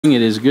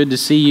It is good to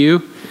see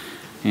you,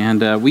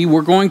 and we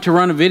were going to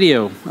run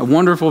a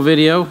wonderful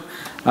video.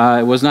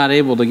 I was not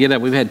able to get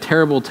up. We've had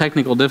terrible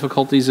technical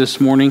difficulties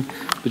this morning,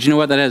 but you know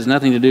what? That has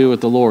nothing to do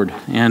with the Lord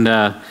and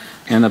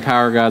the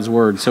power of God's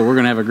Word. So we're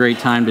going to have a great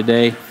time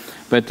today.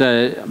 But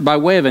by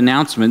way of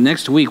announcement,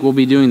 next week we'll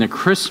be doing the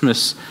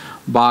Christmas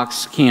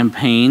box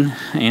campaign,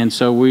 and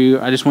so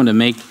I just wanted to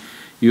make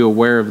you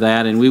aware of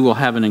that, and we will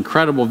have an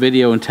incredible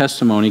video and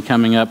testimony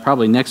coming up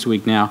probably next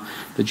week now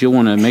that you'll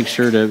want to make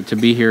sure to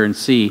be here and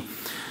see.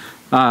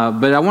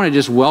 But I want to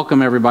just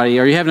welcome everybody.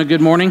 Are you having a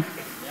good morning?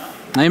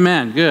 Yeah.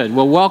 Amen. Good.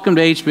 Well, welcome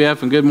to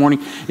HBF and good morning.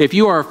 If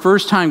you are a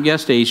first-time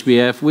guest to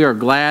HBF, we are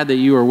glad that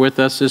you are with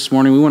us this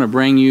morning. We want to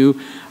bring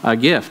you a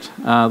gift,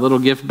 a little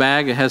gift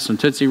bag. It has some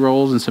Tootsie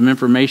Rolls and some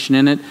information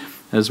in it,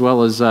 as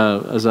well as a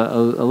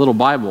little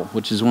Bible,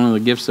 which is one of the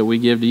gifts that we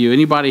give to you.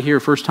 Anybody here,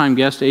 first-time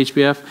guest to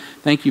HBF,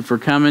 thank you for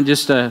coming.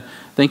 Just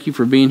thank you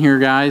for being here,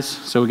 guys.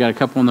 So we got a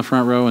couple in the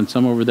front row and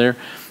some over there.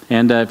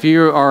 And if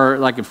you are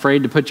like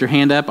afraid to put your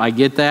hand up, I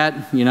get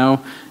that. You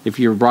know, if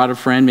you brought a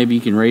friend, maybe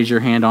you can raise your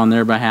hand on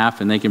their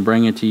behalf and they can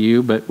bring it to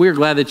you. But we're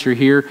glad that you're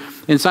here.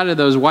 Inside of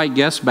those white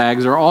guest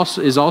bags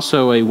is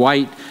also a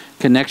white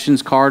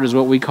connections card, is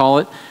what we call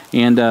it.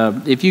 And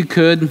if you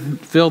could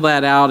fill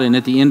that out and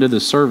at the end of the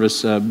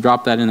service,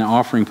 drop that in the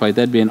offering plate,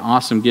 that'd be an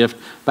awesome gift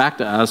back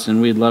to us.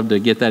 And we'd love to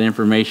get that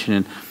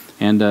information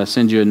and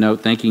send you a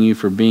note thanking you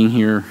for being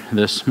here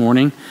this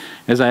morning.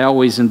 As I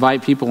always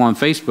invite people on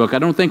Facebook, I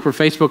don't think we're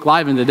Facebook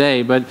Live in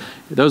today, but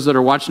those that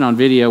are watching on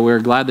video,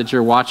 we're glad that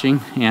you're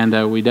watching.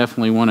 And we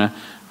definitely want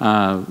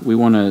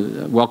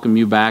to welcome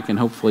you back, and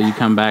hopefully you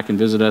come back and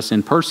visit us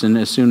in person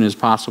as soon as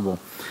possible.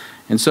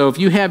 And so if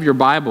you have your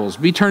Bibles,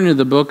 be turning to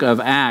the book of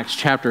Acts,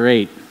 chapter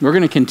 8. We're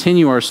going to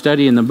continue our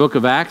study in the book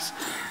of Acts.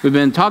 We've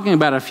been talking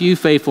about a few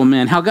faithful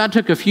men, how God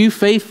took a few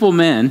faithful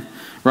men,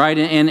 right,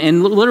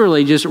 and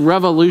literally just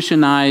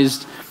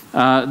revolutionized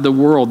the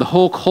world. The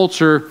whole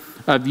culture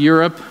of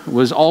Europe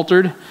was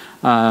altered.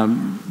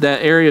 That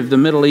area of the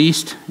Middle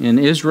East, in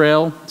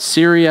Israel,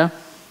 Syria.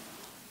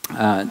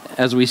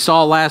 As we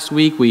saw last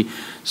week, we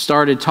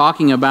started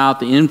talking about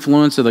the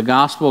influence of the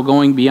gospel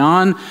going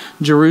beyond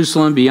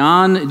Jerusalem,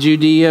 beyond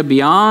Judea,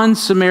 beyond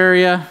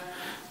Samaria,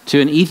 to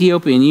an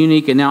Ethiopian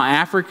eunuch, and now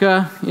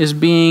Africa is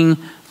being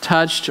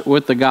touched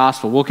with the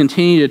gospel. We'll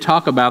continue to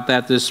talk about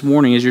that this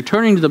morning as you're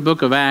turning to the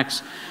book of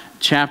Acts,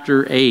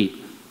 chapter 8.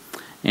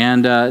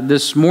 And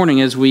this morning,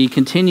 as we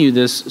continue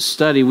this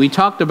study, we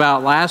talked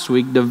about last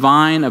week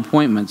divine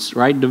appointments,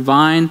 right?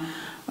 Divine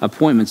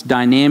appointments,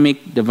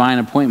 dynamic divine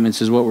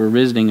appointments is what we're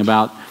visiting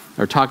about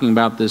or talking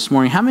about this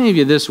morning. How many of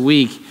you this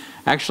week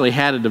actually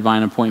had a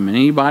divine appointment?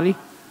 Anybody?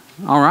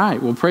 All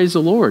right. Well, praise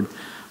the Lord.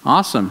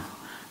 Awesome.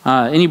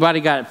 Anybody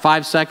got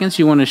 5 seconds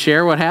you want to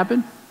share what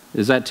happened?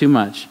 Is that too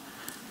much?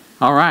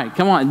 All right.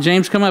 Come on.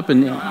 James, come up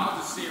and... No, I'll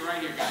just say it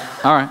right here, guys.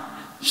 All right.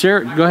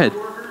 Share it. Go ahead.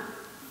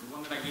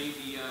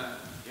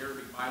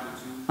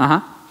 I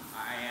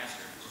asked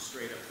her just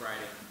straight up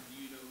Friday,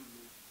 do you know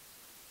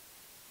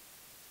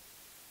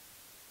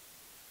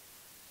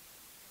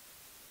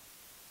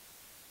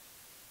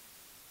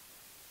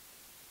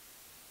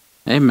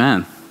who?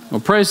 Amen.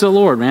 Well, praise the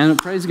Lord, man.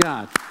 Praise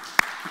God.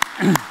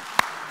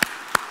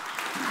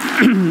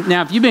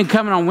 Now, if you've been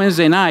coming on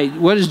Wednesday night,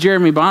 what has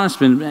Jeremy Bonus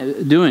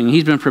been doing?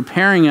 He's been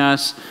preparing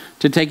us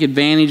to take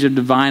advantage of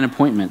divine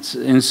appointments.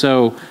 And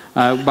so,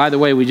 by the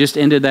way, we just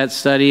ended that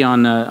study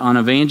on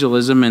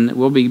evangelism, and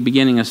we'll be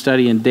beginning a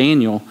study in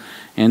Daniel.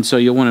 And so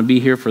you'll want to be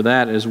here for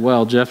that as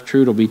well. Jeff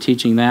Trude will be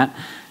teaching that.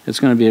 It's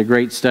going to be a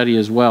great study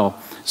as well.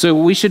 So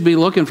we should be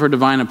looking for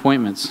divine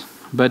appointments.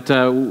 But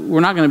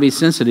we're not going to be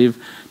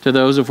sensitive to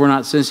those if we're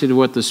not sensitive to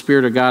what the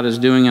Spirit of God is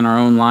doing in our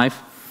own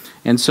life.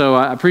 And so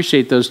I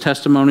appreciate those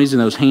testimonies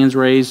and those hands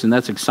raised, and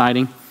that's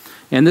exciting.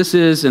 And this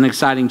is an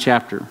exciting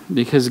chapter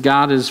because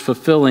God is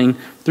fulfilling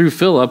through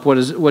Philip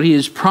what he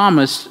has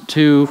promised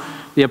to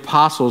the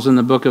apostles in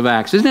the book of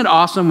Acts. Isn't it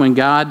awesome when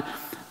God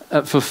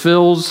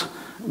fulfills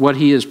what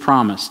he has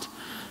promised?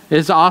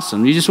 It's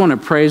awesome. You just want to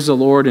praise the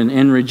Lord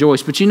and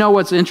rejoice. But you know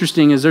what's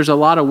interesting is there's a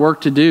lot of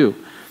work to do.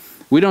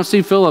 We don't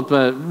see Philip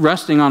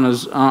resting on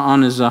his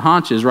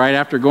haunches, right,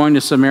 after going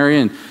to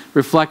Samaria and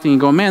reflecting and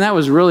going, man, that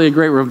was really a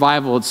great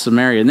revival at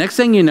Samaria. Next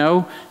thing you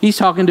know, he's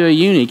talking to a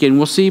eunuch, and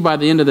we'll see by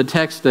the end of the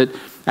text that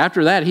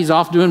after that, he's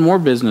off doing more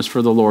business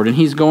for the Lord, and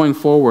he's going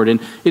forward. And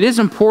it is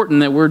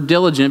important that we're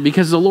diligent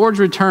because the Lord's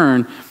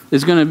return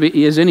is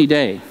any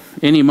day,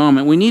 any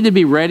moment. We need to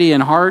be ready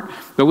in heart,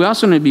 but we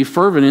also need to be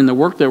fervent in the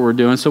work that we're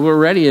doing so we're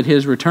ready at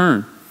his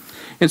return.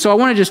 And so I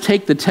want to just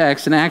take the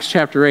text in Acts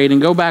chapter 8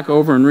 and go back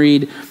over and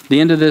read the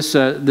end of this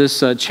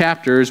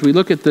chapter as we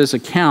look at this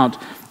account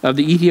of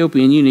the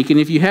Ethiopian eunuch. And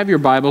if you have your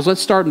Bibles, let's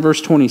start in verse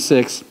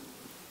 26.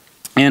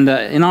 And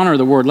in honor of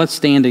the word, let's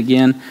stand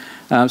again.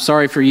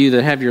 Sorry for you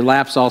that have your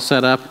laps all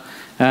set up.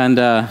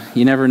 And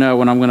you never know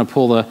when I'm going to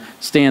pull the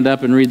stand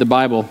up and read the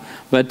Bible.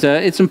 But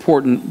it's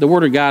important. The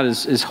Word of God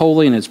is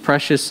holy and it's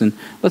precious. And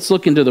let's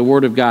look into the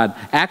Word of God.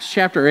 Acts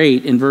chapter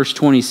 8 in verse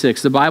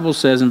 26. The Bible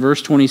says in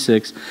verse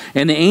 26,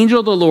 "And the angel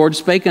of the Lord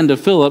spake unto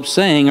Philip,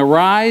 saying,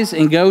 Arise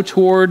and go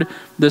toward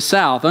the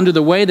south, unto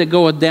the way that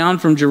goeth down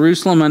from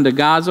Jerusalem unto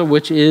Gaza,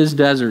 which is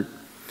desert.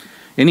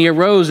 And he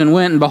arose and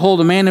went, and behold,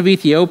 a man of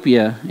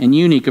Ethiopia, an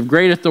eunuch of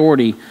great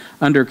authority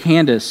under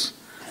Candace,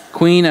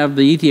 queen of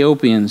the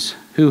Ethiopians,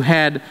 who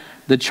had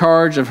the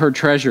charge of her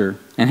treasure,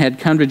 and had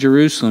come to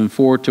Jerusalem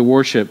for to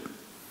worship,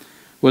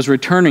 was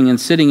returning and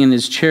sitting in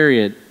his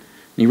chariot.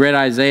 And he read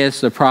Isaiah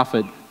the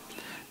prophet.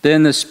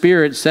 Then the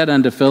Spirit said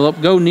unto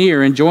Philip, Go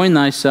near and join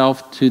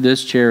thyself to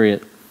this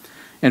chariot.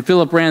 And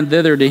Philip ran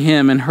thither to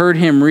him, and heard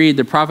him read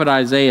the prophet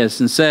Isaiah,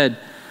 and said,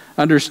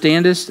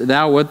 Understandest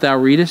thou what thou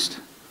readest?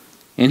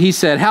 And he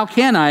said, How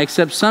can I,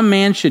 except some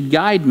man should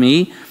guide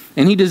me?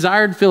 And he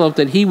desired Philip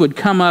that he would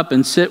come up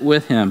and sit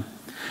with him.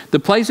 The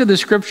place of the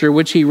scripture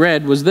which he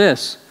read was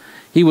this: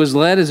 He was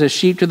led as a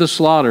sheep to the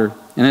slaughter,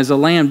 and as a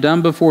lamb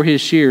dumb before his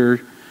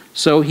shearer,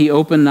 so he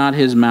opened not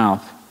his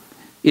mouth.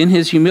 In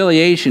his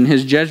humiliation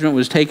his judgment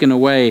was taken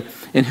away,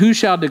 and who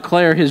shall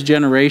declare his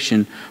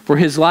generation? For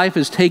his life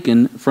is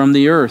taken from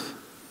the earth.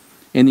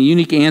 And the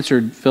eunuch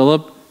answered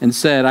Philip, and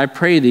said, I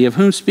pray thee, of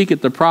whom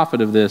speaketh the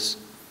prophet of this?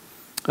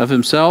 Of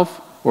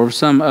himself, or of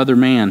some other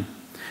man?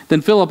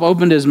 Then Philip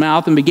opened his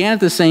mouth, and began at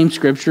the same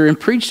scripture, and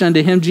preached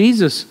unto him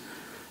Jesus.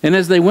 And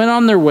as they went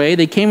on their way,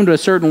 they came into a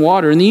certain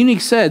water. And the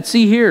eunuch said,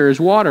 See, here is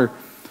water.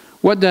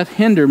 What doth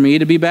hinder me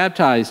to be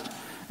baptized?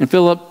 And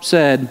Philip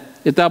said,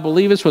 If thou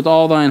believest with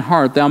all thine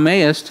heart, thou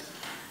mayest.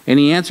 And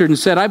he answered and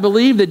said, I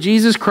believe that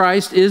Jesus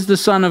Christ is the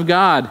Son of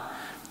God.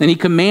 And he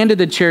commanded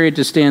the chariot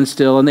to stand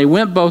still. And they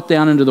went both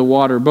down into the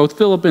water, both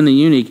Philip and the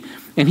eunuch.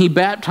 And he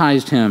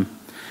baptized him.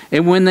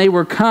 And when they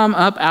were come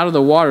up out of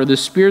the water, the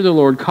Spirit of the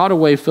Lord caught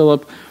away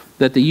Philip,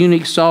 that the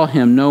eunuch saw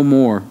him no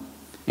more.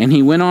 And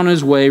he went on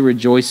his way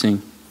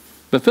rejoicing.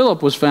 But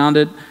Philip was found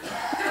at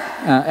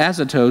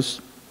Azotus,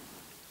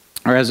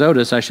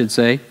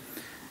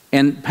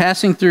 and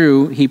passing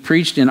through, he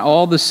preached in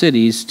all the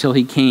cities till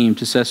he came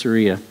to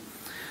Caesarea.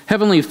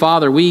 Heavenly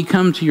Father, we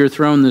come to your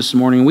throne this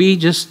morning. We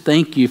just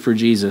thank you for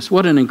Jesus.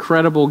 What an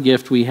incredible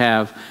gift we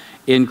have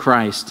in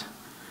Christ.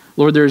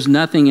 Lord, there's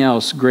nothing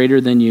else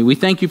greater than you. We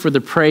thank you for the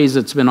praise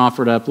that's been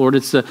offered up. Lord,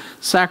 it's the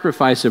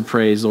sacrifice of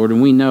praise, Lord,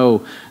 and we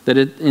know that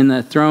in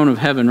the throne of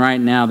heaven right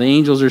now, the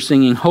angels are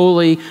singing,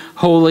 Holy,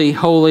 holy,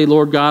 holy,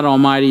 Lord God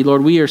Almighty.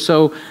 Lord, we are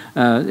so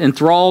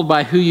enthralled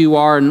by who you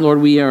are, and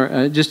Lord, we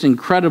are just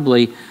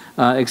incredibly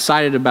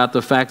excited about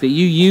the fact that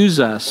you use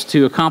us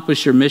to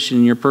accomplish your mission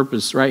and your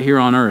purpose right here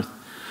on earth.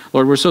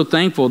 Lord, we're so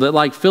thankful that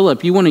like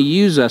Philip, you want to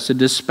use us to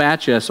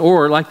dispatch us,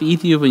 or like the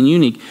Ethiopian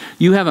eunuch,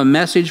 you have a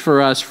message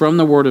for us from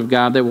the Word of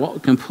God that will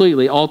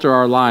completely alter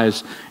our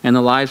lives and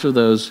the lives of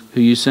those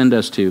who you send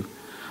us to.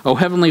 Oh,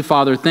 Heavenly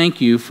Father,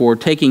 thank you for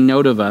taking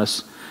note of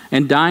us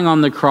and dying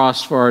on the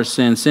cross for our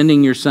sin,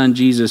 sending your Son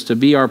Jesus to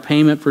be our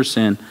payment for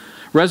sin,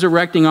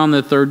 resurrecting on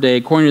the third day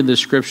according to the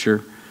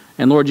Scripture.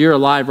 And Lord, you're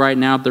alive right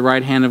now at the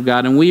right hand of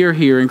God, and we are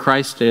here in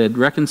Christ's stead,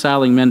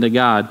 reconciling men to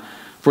God,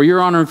 for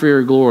your honor and for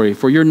your glory,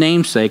 for your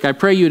name's sake. I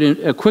pray you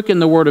to quicken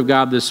the word of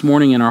God this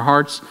morning in our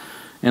hearts.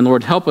 And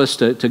Lord, help us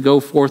to go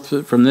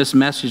forth from this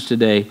message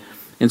today,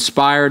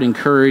 inspired,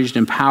 encouraged,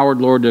 empowered,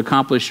 Lord, to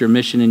accomplish your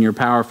mission and your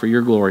power for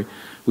your glory.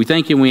 We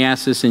thank you and we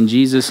ask this in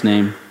Jesus'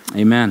 name.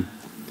 Amen.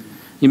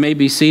 You may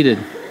be seated.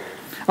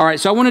 All right,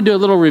 so I want to do a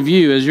little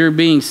review as you're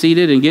being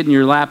seated and getting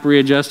your lap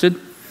readjusted.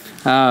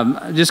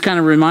 Just kind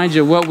of remind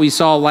you of what we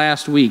saw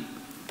last week.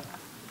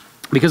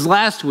 Because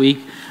last week,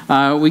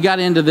 we got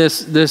into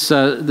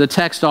the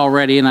text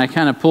already, and I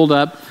kind of pulled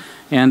up,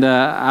 and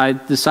I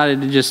decided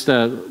to just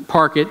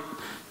park it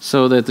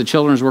so that the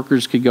children's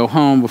workers could go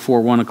home before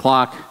 1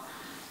 o'clock,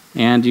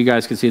 and you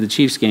guys could see the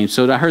Chiefs game.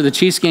 So I heard the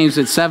Chiefs game's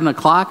at 7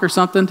 o'clock or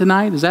something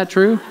tonight. Is that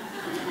true?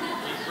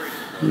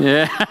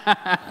 Yeah.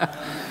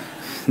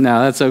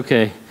 No, that's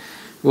okay.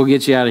 We'll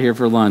get you out of here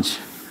for lunch.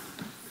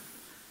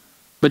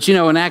 But you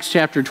know, in Acts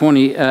chapter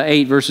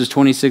 28, verses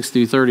 26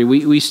 through 30,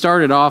 we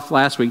started off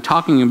last week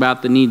talking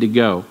about the need to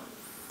go.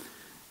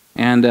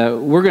 And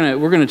we're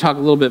gonna talk a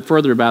little bit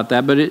further about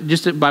that, but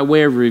just by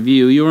way of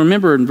review, you'll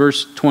remember in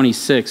verse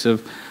 26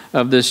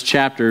 of this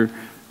chapter,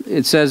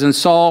 it says, and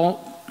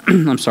Saul,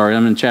 I'm sorry,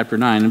 I'm in chapter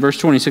 9. In verse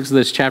 26 of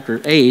this chapter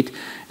 8,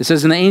 it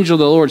says, and the angel of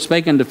the Lord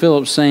spake unto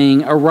Philip,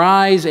 saying,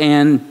 Arise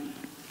and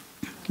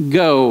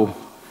go,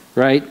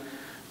 right,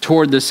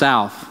 toward the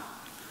south.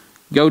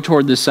 Go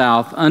toward the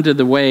south, unto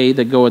the way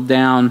that goeth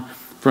down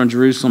from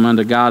Jerusalem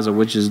unto Gaza,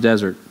 which is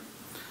desert.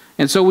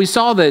 And so we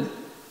saw that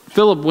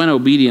Philip went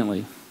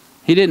obediently.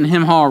 He didn't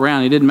hem-haw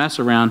around. He didn't mess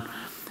around.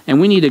 And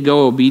we need to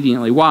go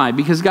obediently. Why?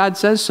 Because God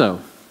says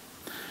so.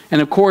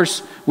 And of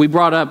course, we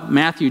brought up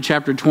Matthew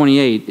chapter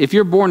 28. If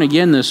you're born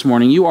again this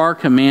morning, you are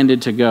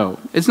commanded to go.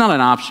 It's not an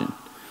option.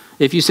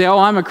 If you say, oh,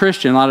 I'm a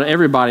Christian,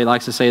 everybody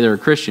likes to say they're a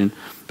Christian.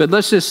 But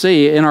let's just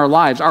say in our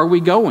lives, are we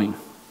going?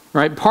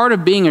 Right? Part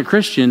of being a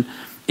Christian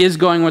is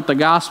going with the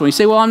gospel. You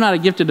say, well, I'm not a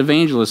gifted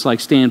evangelist like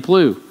Stan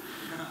Plew.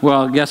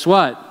 Well, guess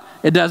what?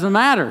 It doesn't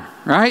matter,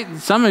 right?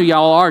 Some of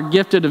y'all are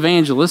gifted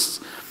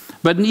evangelists,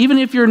 but even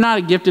if you're not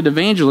a gifted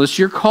evangelist,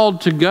 you're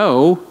called to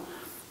go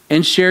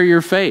and share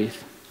your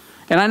faith.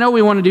 And I know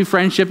we want to do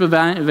friendship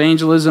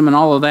evangelism and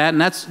all of that, and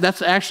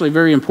that's actually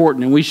very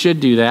important, and we should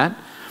do that.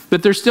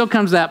 But there still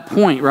comes that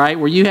point, right,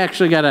 where you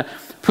actually got to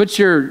put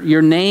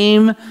your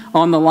name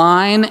on the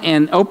line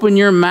and open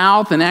your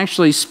mouth and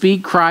actually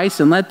speak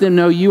Christ and let them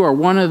know you are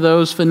one of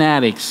those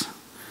fanatics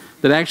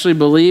that actually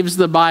believes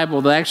the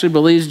Bible, that actually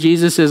believes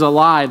Jesus is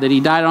alive, that he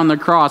died on the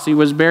cross, he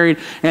was buried,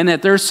 and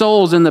that their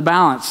soul's in the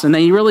balance. And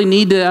they really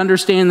need to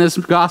understand this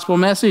gospel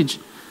message.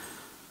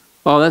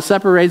 Well, that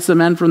separates the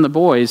men from the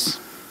boys.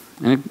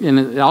 And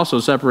it also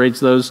separates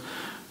those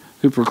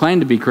who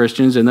proclaim to be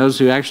Christians and those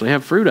who actually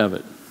have fruit of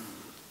it.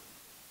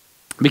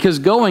 Because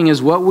going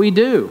is what we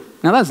do.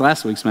 Now, that's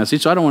last week's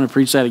message, so I don't want to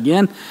preach that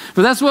again.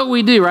 But that's what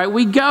we do, right?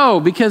 We go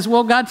because,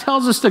 well, God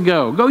tells us to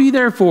go. Go ye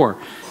therefore.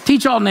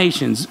 Teach all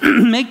nations.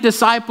 Make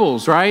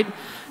disciples, right?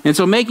 And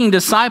so making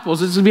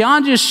disciples is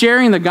beyond just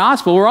sharing the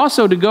gospel. We're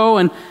also to go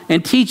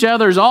and teach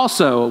others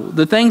also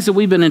the things that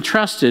we've been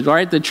entrusted,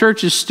 right? The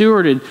church is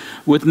stewarded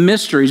with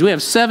mysteries. We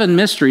have 7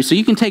 mysteries. So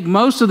you can take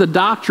most of the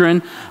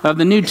doctrine of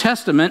the New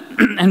Testament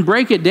and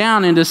break it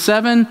down into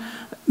 7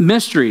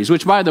 mysteries,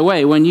 which, by the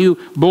way, when you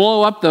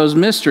blow up those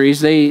mysteries,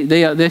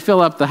 they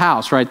fill up the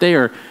house, right?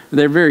 They're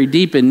very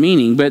deep in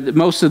meaning, but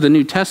most of the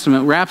New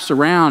Testament wraps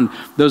around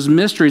those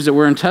mysteries that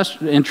we're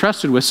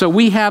entrusted with. So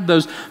we have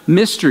those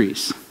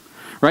mysteries.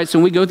 Right, so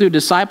when we go through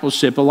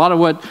discipleship, a lot of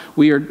what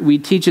we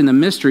teach in the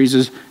mysteries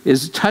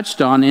is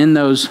touched on in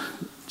those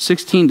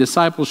 16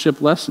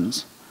 discipleship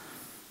lessons,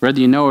 whether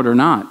you know it or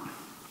not.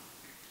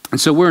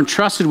 And so we're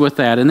entrusted with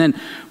that, and then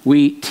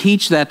we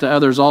teach that to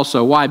others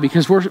also. Why?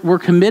 Because we're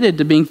committed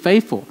to being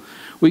faithful.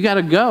 We got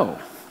to go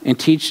and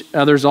teach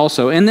others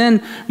also. And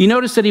then you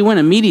notice that he went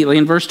immediately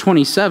in verse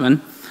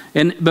 27.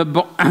 But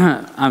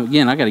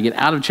again, I got to get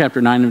out of chapter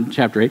 9 and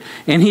chapter 8.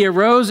 And he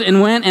arose and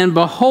went, and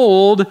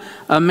behold,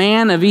 a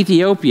man of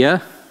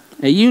Ethiopia,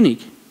 a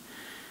eunuch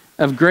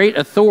of great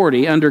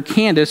authority under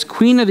Candace,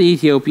 queen of the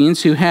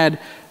Ethiopians, who had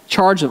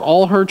charge of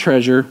all her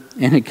treasure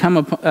and had come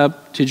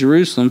up to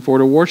Jerusalem for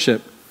to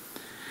worship.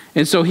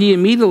 And so he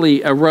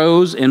immediately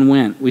arose and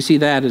went. We see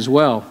that as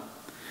well.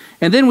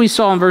 And then we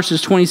saw in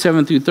verses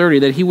 27 through 30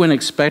 that he went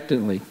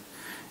expectantly.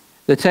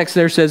 The text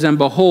there says, and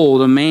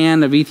behold, a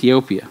man of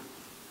Ethiopia.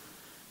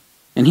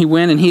 And he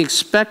went and he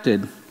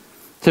expected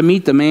to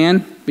meet the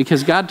man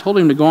because God told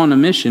him to go on a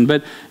mission.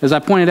 But as I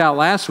pointed out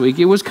last week,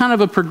 it was kind of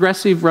a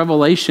progressive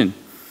revelation.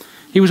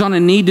 He was on a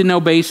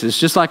need-to-know basis,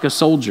 just like a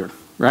soldier,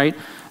 right?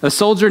 A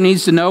soldier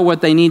needs to know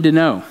what they need to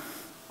know.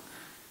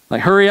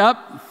 Like, hurry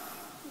up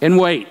and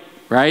wait,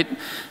 right?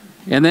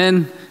 And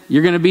then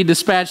you're going to be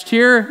dispatched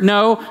here.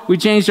 No, we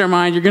changed our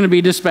mind. You're going to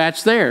be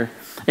dispatched there.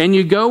 And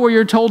you go where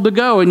you're told to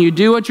go, and you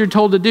do what you're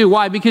told to do.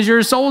 Why? Because you're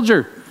a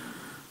soldier.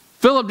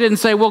 Philip didn't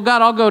say, well,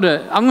 God,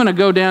 I'm going to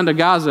go down to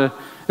Gaza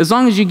as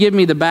long as you give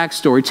me the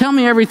backstory. Tell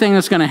me everything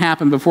that's going to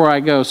happen before I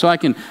go so I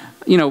can,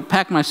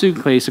 pack my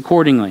suitcase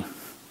accordingly.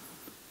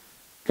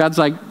 God's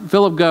like,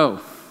 Philip, go.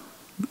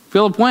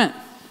 Philip went.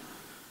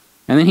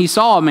 And then he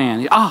saw a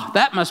man.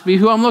 That must be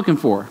who I'm looking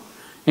for.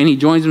 And he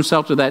joins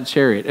himself to that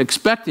chariot,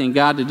 expecting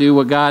God to do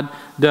what God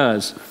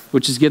does,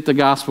 which is get the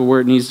gospel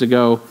where it needs to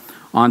go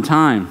on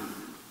time.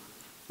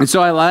 And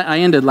so I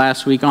ended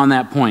last week on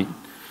that point.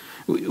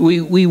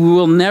 We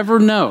will never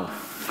know.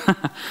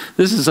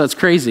 That's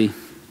crazy.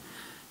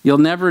 You'll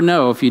never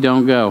know if you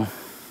don't go.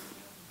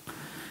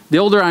 The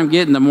older I'm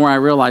getting, the more I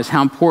realize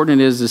how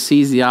important it is to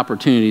seize the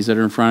opportunities that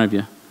are in front of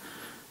you.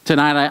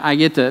 Tonight, I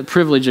get the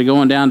privilege of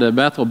going down to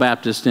Bethel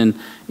Baptist in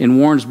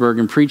Warrensburg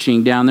and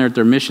preaching down there at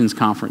their missions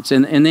conference.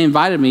 And they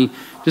invited me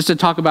just to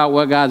talk about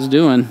what God's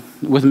doing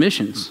with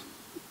missions,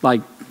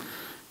 like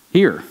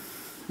here.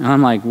 And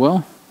I'm like,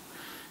 well,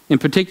 and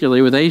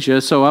particularly with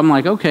Asia. So I'm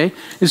like, okay.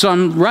 And so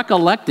I'm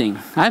recollecting.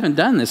 I haven't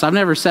done this. I've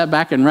never sat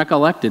back and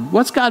recollected.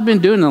 What's God been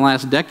doing in the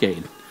last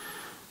decade?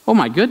 Oh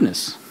my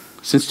goodness.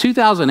 Since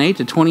 2008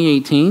 to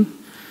 2018,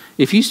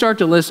 if you start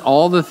to list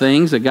all the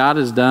things that God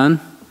has done,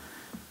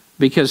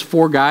 because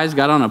 4 guys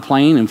got on a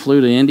plane and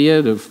flew to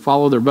India to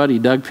follow their buddy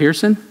Doug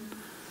Pearson,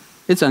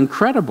 it's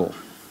incredible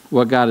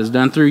what God has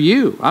done through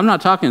you. I'm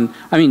not talking,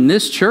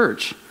 this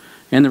church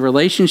and the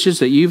relationships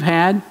that you've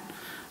had.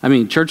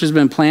 Church has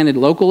been planted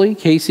locally,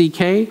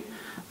 KCK.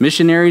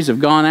 Missionaries have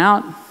gone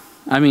out.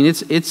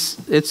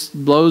 It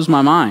blows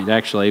my mind,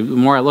 actually, the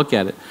more I look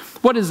at it.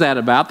 What is that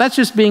about? That's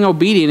just being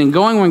obedient and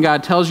going when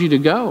God tells you to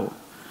go.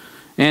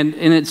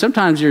 And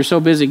sometimes you're so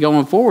busy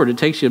going forward, it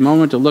takes you a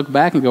moment to look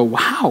back and go,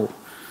 wow,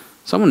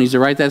 someone needs to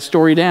write that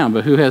story down,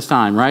 but who has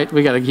time, right?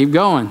 We got to keep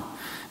going.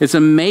 It's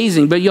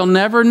amazing, but you'll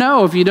never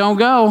know if you don't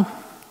go.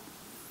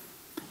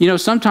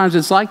 Sometimes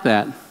it's like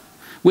that.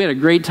 We had a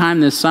great time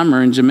this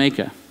summer in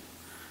Jamaica.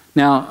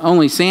 Now,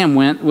 only Sam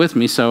went with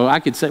me, so I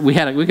could say we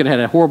could have had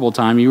a horrible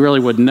time. You really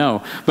wouldn't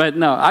know. But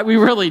no, we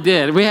really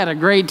did. We had a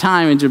great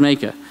time in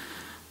Jamaica.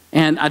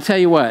 And I tell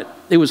you what,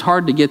 it was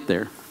hard to get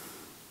there.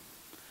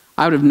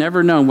 I would have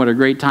never known what a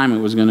great time it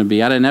was going to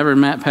be. I'd have never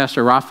met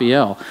Pastor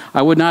Raphael.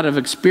 I would not have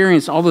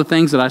experienced all the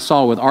things that I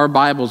saw with our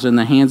Bibles in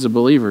the hands of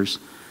believers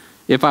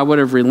if I would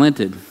have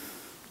relented.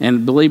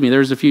 And believe me,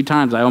 there's a few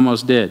times I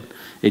almost did.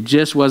 It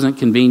just wasn't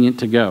convenient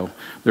to go.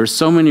 There's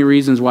so many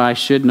reasons why I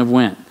shouldn't have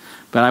went.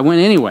 But I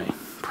went anyway.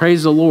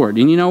 Praise the Lord.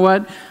 And you know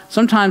what?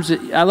 Sometimes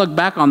I look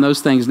back on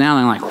those things now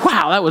and I'm like,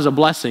 wow, that was a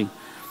blessing.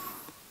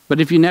 But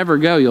if you never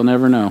go, you'll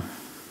never know.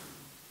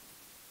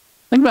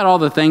 Think about all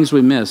the things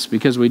we miss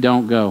because we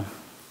don't go.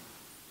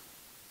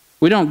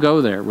 We don't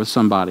go there with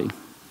somebody.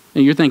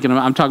 And you're thinking,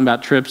 I'm talking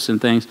about trips and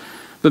things.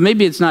 But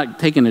maybe it's not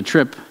taking a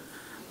trip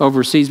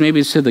overseas. Maybe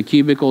it's to the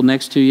cubicle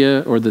next to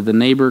you or the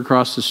neighbor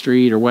across the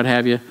street or what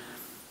have you.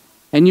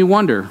 And you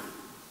wonder.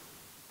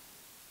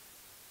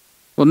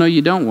 Well, no,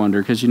 you don't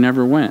wonder because you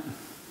never went.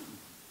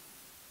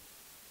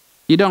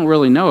 You don't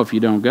really know if you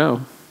don't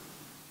go.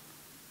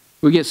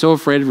 We get so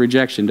afraid of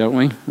rejection, don't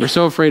we? We're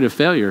so afraid of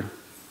failure.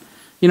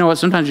 You know what?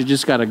 Sometimes you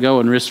just got to go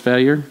and risk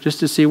failure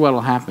just to see what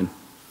will happen.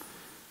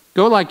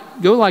 Go like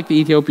the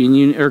Ethiopian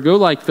eunuch, or go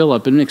like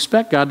Philip and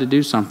expect God to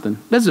do something.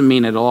 Doesn't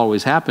mean it'll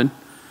always happen.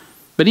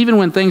 But even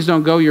when things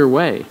don't go your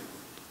way,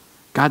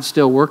 God's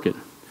still working.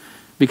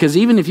 Because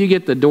even if you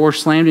get the door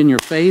slammed in your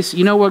face,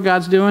 you know what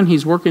God's doing?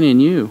 He's working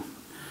in you.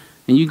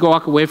 And you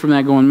walk away from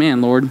that going,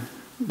 man, Lord,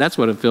 that's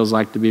what it feels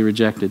like to be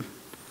rejected.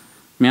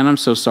 Man, I'm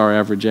so sorry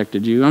I've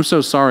rejected you. I'm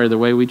so sorry the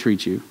way we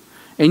treat you.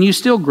 And you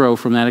still grow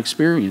from that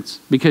experience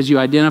because you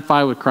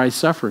identify with Christ's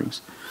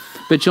sufferings.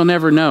 But you'll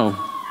never know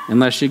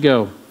unless you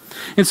go.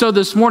 And so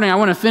this morning, I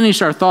want to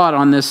finish our thought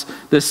on this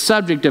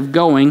subject of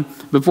going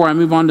before I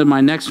move on to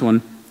my next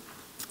one.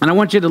 And I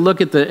want you to look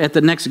at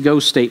the next go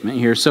statement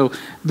here. So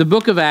the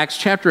book of Acts,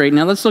 chapter 8.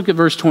 Now let's look at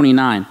verse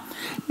 29.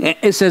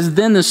 It says,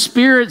 then the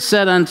Spirit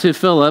said unto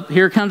Philip,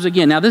 here it comes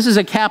again. Now this is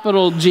a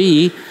capital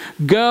G,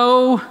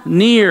 go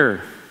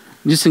near.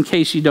 Just in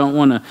case you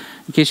want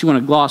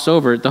to gloss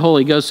over it, the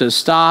Holy Ghost says,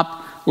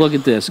 stop, look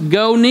at this.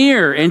 Go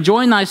near and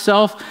join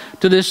thyself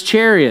to this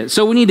chariot.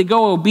 So we need to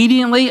go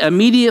obediently,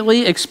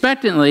 immediately,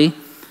 expectantly,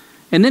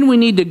 and then we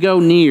need to go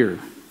near.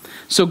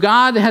 So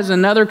God has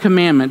another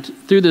commandment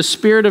through the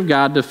Spirit of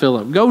God to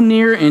Philip. Go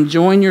near and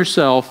join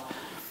yourself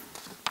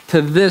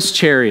to this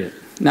chariot.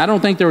 Now, I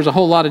don't think there was a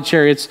whole lot of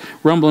chariots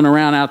rumbling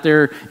around out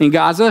there in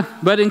Gaza,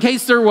 but in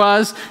case there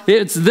was,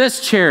 it's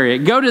this chariot.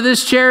 Go to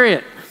this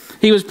chariot.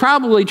 He was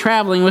probably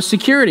traveling with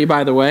security,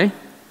 by the way.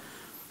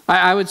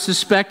 I would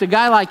suspect a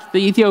guy like the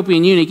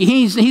Ethiopian eunuch,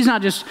 he's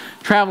not just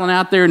traveling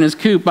out there in his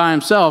coupe by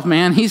himself,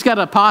 man. He's got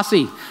a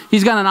posse.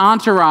 He's got an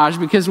entourage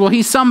because, well,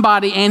 he's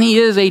somebody and he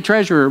is a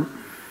treasurer,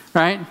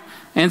 right?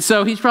 And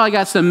so he's probably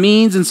got some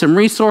means and some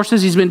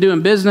resources. He's been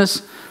doing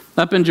business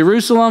up in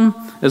Jerusalem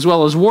as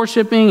well as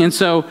worshiping. And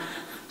so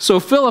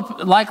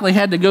Philip likely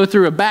had to go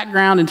through a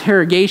background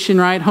interrogation,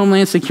 right?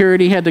 Homeland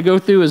Security had to go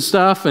through his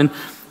stuff. And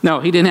no,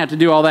 he didn't have to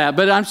do all that.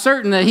 But I'm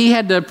certain that he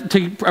had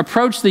to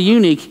approach the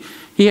eunuch.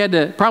 He had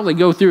to probably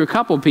go through a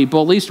couple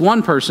people, at least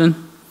one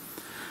person.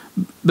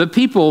 But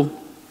people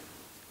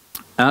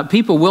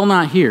will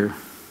not hear.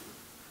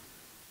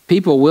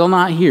 People will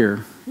not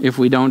hear if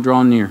we don't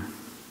draw near.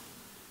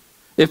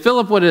 If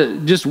Philip would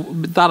have just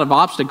thought of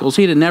obstacles,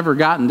 he'd have never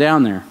gotten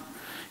down there.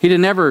 He'd have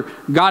never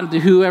gotten to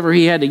whoever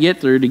he had to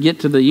get through to get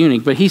to the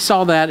eunuch. But he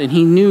saw that and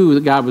he knew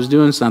that God was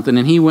doing something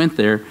and he went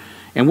there.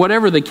 And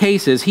whatever the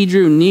case is, he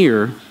drew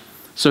near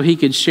so he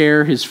could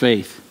share his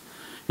faith.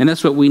 And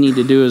that's what we need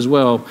to do as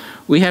well.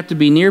 We have to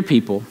be near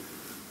people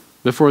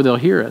before they'll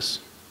hear us.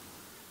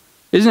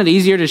 Isn't it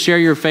easier to share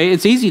your faith?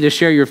 It's easy to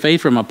share your faith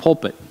from a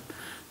pulpit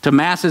to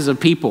masses of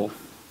people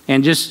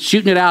and just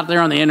shooting it out there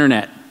on the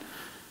internet.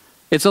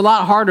 It's a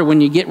lot harder when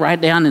you get right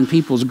down in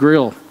people's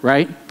grill,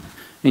 right?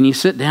 And you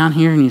sit down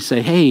here and you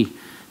say, hey,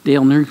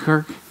 Dale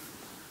Newkirk,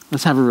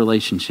 let's have a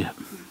relationship.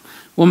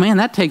 Well, man,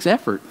 that takes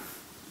effort.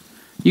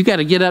 You got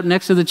to get up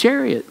next to the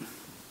chariot.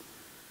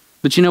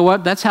 But you know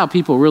what? That's how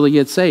people really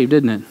get saved,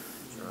 isn't it?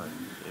 Right.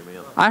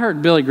 I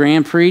heard Billy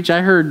Graham preach.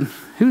 I heard,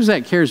 who's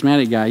that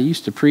charismatic guy? He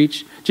used to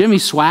preach. Jimmy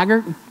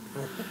Swaggart.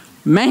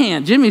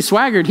 Man, Jimmy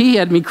Swaggart, he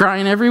had me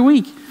crying every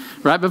week.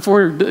 Right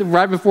before,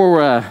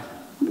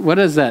 what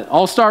is that?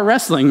 All-Star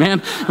Wrestling, man,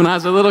 when I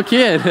was a little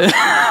kid.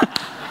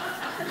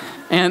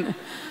 And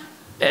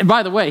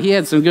by the way, he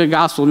had some good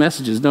gospel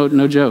messages.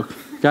 No joke.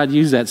 God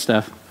used that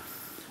stuff.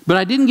 But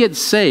I didn't get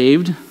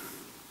saved,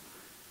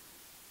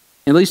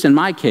 at least in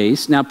my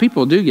case. Now,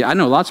 people do I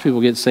know lots of people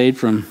get saved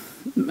from,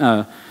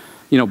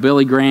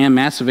 Billy Graham,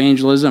 mass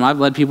evangelism. I've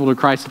led people to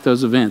Christ at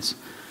those events.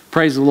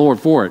 Praise the Lord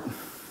for it.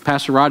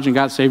 Pastor Roger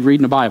got saved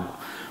reading the Bible.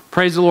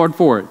 Praise the Lord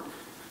for it.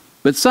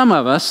 But some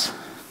of us,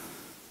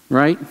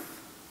 right,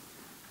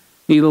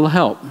 need a little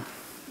help.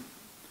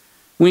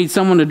 We need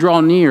someone to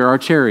draw near our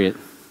chariot,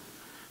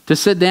 to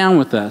sit down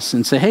with us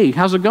and say, hey,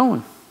 how's it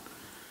going?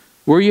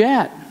 Where are you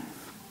at?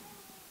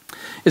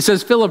 It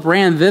says Philip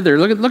ran thither.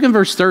 Look in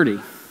verse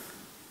 30.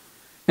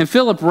 And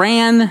Philip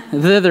ran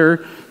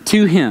thither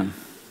to him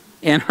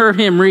and heard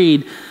him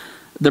read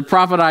the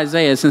prophet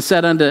Isaiah and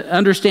said unto,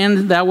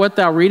 understand thou what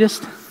thou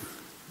readest?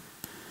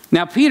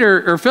 Now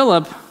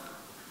Philip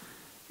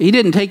He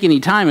didn't take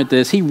any time at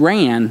this. He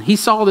ran. He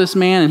saw this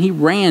man and he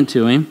ran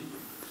to him.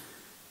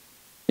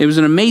 It was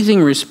an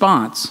amazing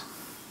response.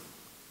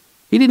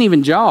 He didn't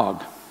even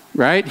jog,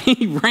 right?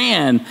 He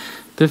ran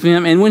to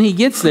him. And when he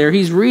gets there,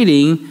 he's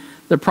reading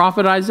the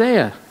prophet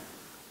Isaiah.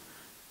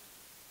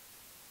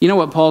 You know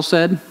what Paul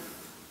said?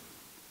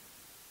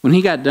 When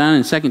he got done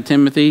in 2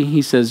 Timothy,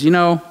 he says,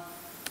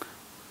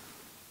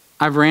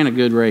 I've ran a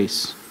good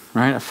race,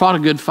 right? I fought a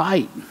good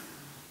fight.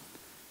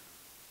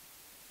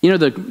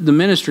 The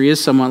ministry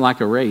is somewhat like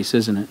a race,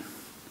 isn't it?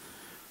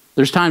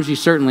 There's times you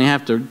certainly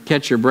have to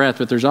catch your breath,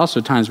 but there's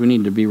also times we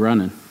need to be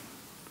running.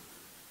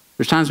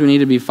 There's times we need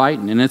to be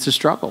fighting, and it's a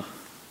struggle.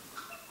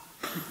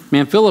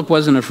 Man, Philip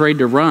wasn't afraid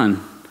to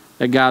run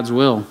at God's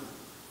will.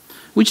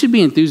 We should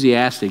be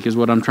enthusiastic, is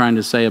what I'm trying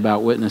to say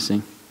about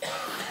witnessing.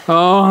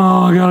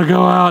 Oh, I got to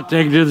go out,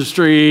 take it to the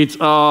streets.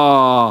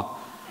 Oh,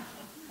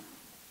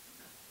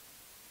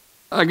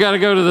 I got to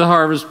go to the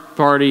harvest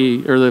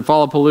party or the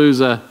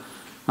Fallapalooza.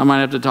 I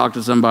might have to talk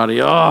to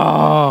somebody.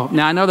 Oh,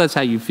 now I know that's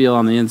how you feel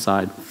on the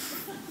inside.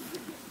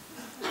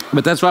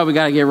 But that's why we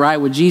got to get right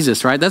with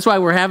Jesus, right? That's why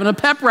we're having a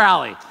pep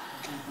rally.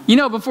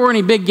 Before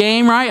any big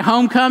game, right?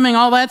 Homecoming,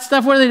 all that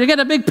stuff. What are they? They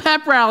get a big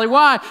pep rally.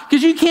 Why?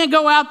 Because you can't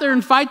go out there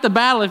and fight the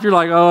battle if you're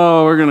like,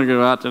 oh, we're going to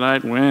go out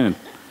tonight and win.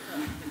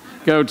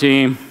 Go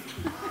team.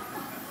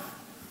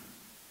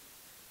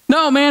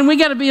 No, man, we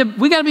got to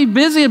be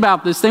busy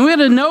about this thing. We got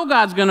to know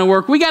God's going to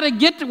work. We got to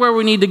get to where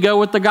we need to go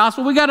with the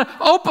gospel. We got to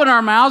open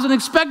our mouths and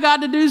expect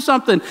God to do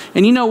something.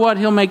 And you know what?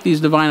 He'll make these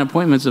divine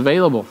appointments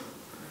available.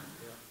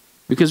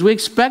 Because we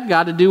expect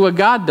God to do what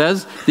God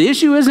does. The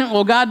issue isn't,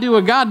 will God do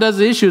what God does?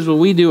 The issue is, will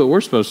we do what we're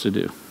supposed to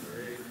do?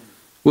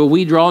 Will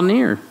we draw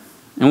near?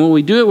 And will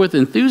we do it with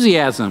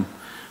enthusiasm?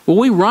 Will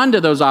we run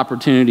to those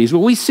opportunities?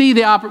 Will we see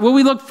will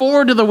we look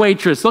forward to the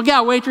waitress? Look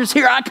out, waitress,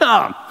 here I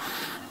come.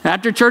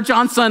 After church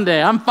on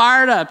Sunday, I'm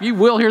fired up. You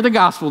will hear the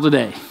gospel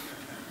today.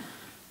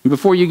 And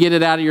before you get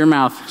it out of your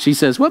mouth, she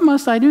says, what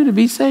must I do to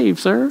be saved,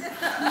 sir?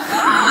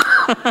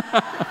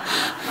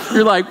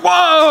 You're like,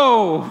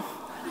 whoa!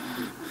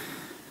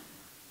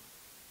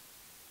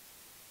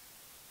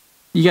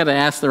 You got to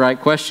ask the right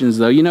questions,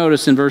 though. You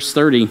notice in verse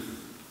 30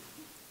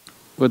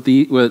 what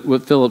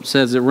Philip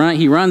says.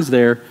 He runs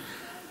there,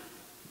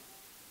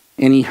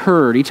 and he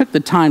heard. He took the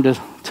time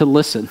to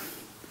listen.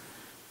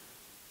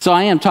 So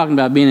I am talking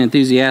about being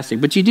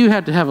enthusiastic, but you do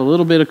have to have a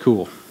little bit of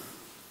cool.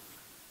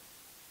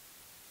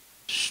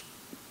 Shh.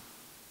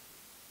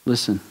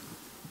 Listen.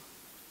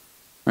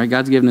 Right?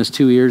 God's given us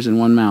 2 ears and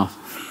 1 mouth.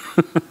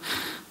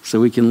 So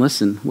we can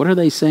listen. What are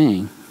they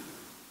saying?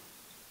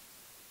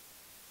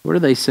 What are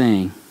they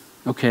saying?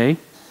 Okay,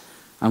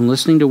 I'm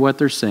listening to what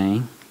they're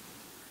saying.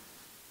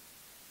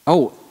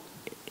 Oh,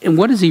 and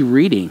what is he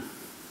reading?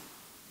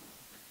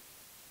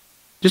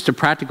 Just a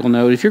practical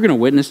note, if you're going to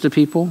witness to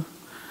people,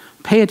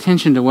 pay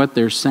attention to what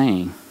they're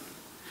saying.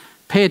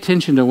 Pay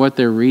attention to what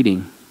they're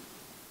reading,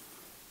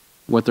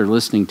 what they're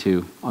listening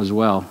to as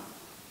well.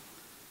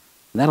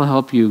 That'll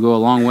help you go a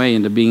long way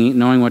into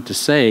knowing what to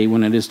say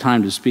when it is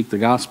time to speak the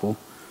gospel.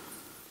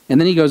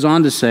 And then he goes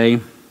on to say,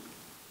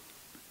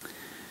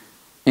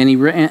 and he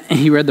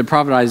read the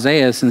prophet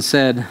Isaiah and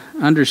said,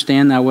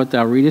 understand thou what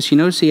thou readest. You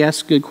notice he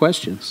asked good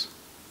questions.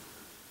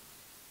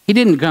 He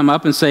didn't come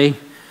up and say,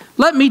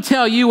 let me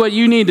tell you what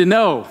you need to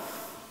know.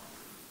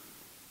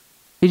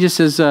 He just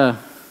says, oh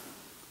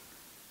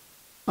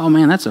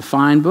man, that's a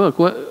fine book.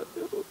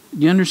 Do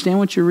you understand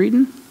what you're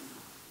reading? Do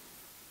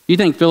you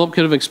think Philip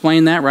could have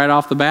explained that right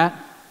off the bat?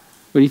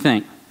 What do you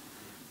think?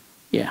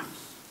 Yeah.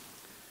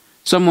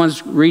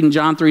 Someone's reading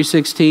John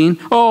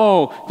 3:16.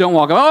 Oh, don't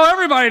walk up. Oh,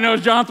 everybody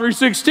knows John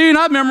 3:16.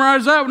 I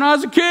memorized that when I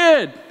was a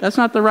kid. That's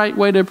not the right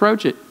way to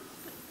approach it.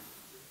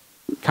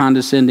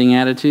 Condescending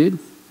attitude.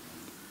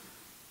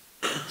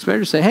 It's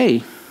better to say,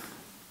 hey,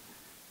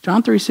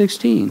 John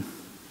 3:16.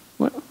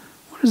 What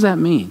does that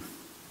mean?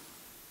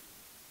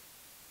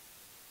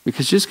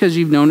 Because just because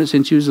you've known it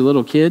since you was a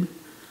little kid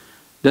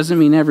doesn't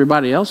mean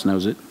everybody else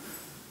knows it.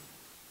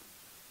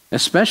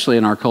 Especially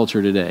in our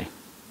culture today.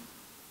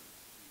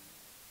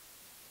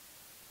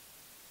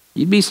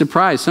 You'd be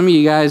surprised. Some of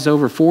you guys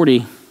over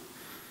 40,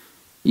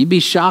 you'd be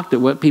shocked at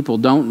what people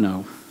don't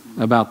know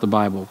about the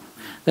Bible.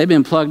 They've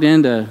been plugged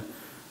into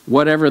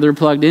whatever they're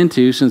plugged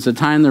into since the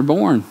time they're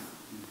born.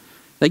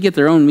 They get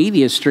their own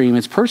media stream.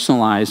 It's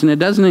personalized, and it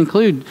doesn't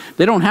include,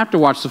 they don't have to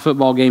watch the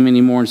football game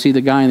anymore and see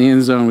the guy in the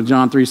end zone with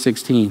John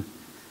 3:16.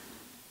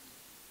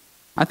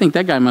 I think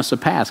that guy must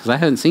have passed because I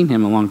haven't seen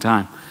him in a long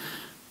time.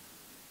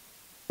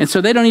 And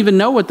so they don't even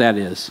know what that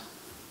is.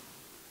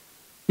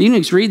 The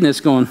eunuch's reading this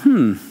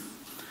going,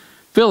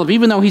 Philip,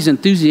 even though he's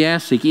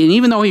enthusiastic, and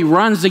even though he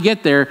runs to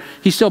get there,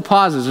 he still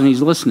pauses and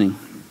he's listening.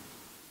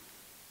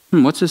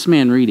 What's this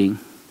man reading?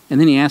 And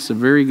then he asks a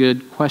very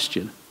good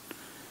question.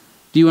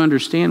 Do you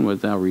understand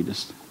what thou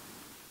readest?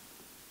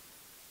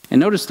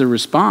 And notice the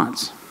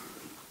response.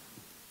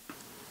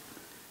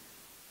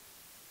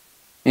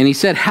 And he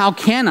said, how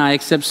can I,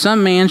 except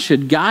some man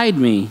should guide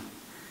me?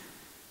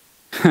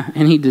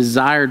 And he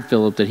desired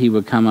Philip that he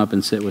would come up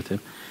and sit with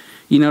him.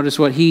 You notice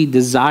what he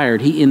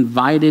desired. He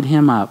invited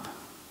him up.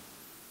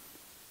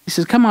 He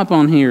says, come up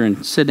on here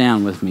and sit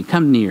down with me.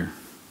 Come near.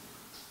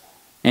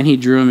 And he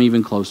drew him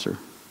even closer.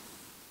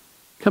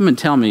 Come and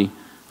tell me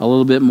a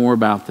little bit more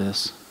about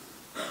this.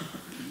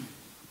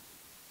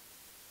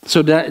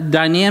 So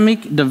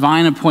dynamic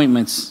divine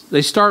appointments,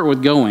 they start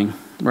with going,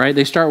 right?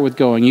 They start with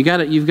going. You've got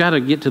to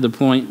get to the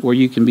point where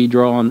you can be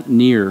drawn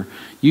near.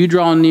 You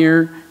draw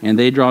near and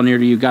they draw near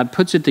to you. God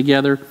puts it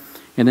together,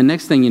 and the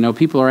next thing you know,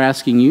 people are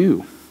asking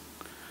you,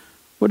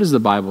 what does the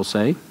Bible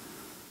say?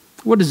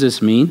 What does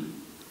this mean?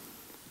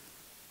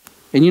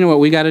 And you know what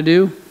we got to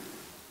do?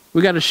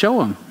 We got to show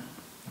them.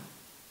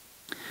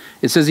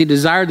 It says he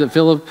desired that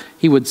Philip,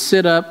 he would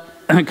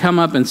come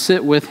up and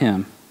sit with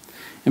him.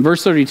 And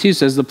verse 32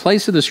 says, the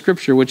place of the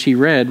scripture which he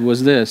read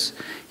was this: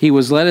 he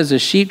was led as a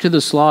sheep to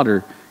the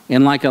slaughter,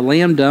 and like a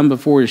lamb dumb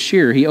before his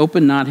shearer, he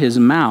opened not his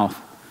mouth.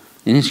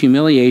 In his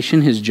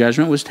humiliation, his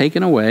judgment was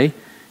taken away.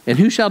 And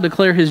who shall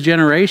declare his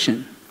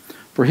generation?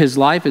 For his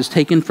life is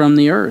taken from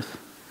the earth.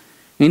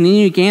 And the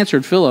eunuch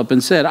answered Philip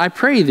and said, I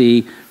pray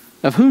thee,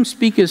 of whom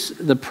speaketh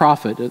the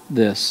prophet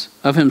this?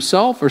 Of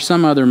himself or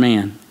some other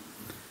man?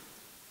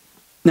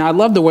 Now, I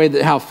love the way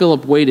that how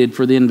Philip waited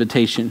for the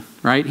invitation,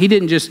 right? He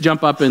didn't just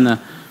jump up in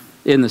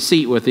the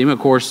seat with him. Of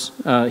course,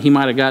 he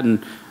might have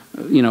gotten,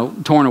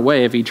 torn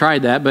away if he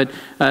tried that, but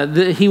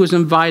he was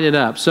invited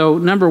up. So,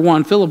 number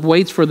one, Philip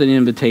waits for the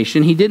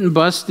invitation. He didn't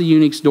bust the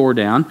eunuch's door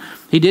down.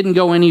 He didn't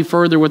go any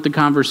further with the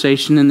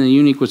conversation than the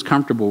eunuch was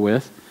comfortable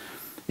with.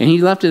 And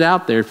he left it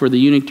out there for the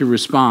eunuch to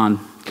respond.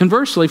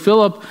 Conversely,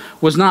 Philip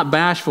was not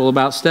bashful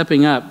about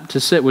stepping up to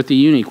sit with the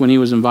eunuch when he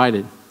was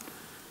invited.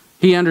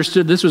 He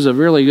understood this was a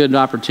really good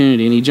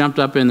opportunity, and he jumped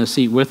up in the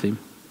seat with him.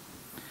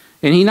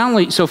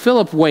 And so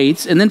Philip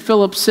waits, and then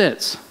Philip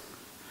sits.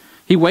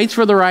 He waits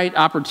for the right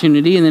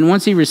opportunity, and then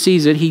once he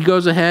receives it, he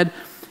goes ahead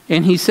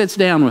and he sits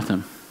down with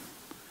him.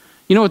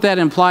 You know what that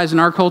implies in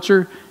our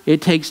culture?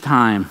 It takes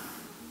time.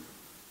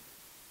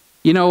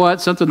 You know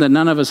what? Something that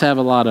none of us have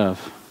a lot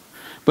of.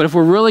 But if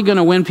we're really going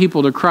to win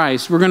people to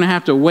Christ, we're going to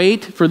have to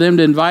wait for them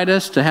to invite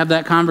us to have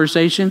that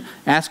conversation,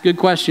 ask good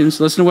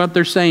questions, listen to what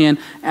they're saying,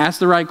 ask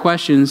the right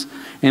questions,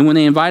 and when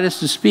they invite us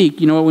to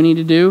speak, you know what we need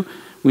to do?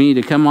 We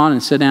need to come on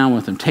and sit down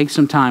with them, take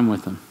some time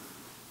with them.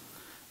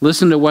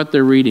 Listen to what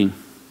they're reading.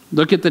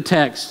 Look at the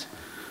text.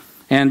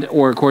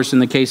 Or of course, in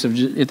the case of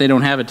if they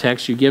don't have a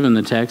text, you give them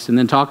the text and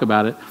then talk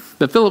about it.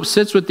 But Philip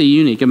sits with the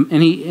eunuch,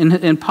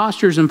 and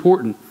posture is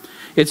important.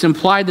 It's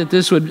implied that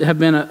this would have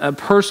been a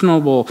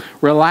personable,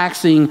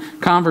 relaxing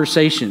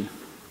conversation.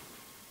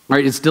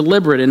 Right? It's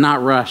deliberate and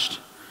not rushed.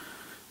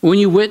 When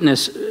you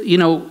witness,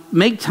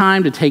 make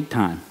time to take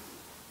time.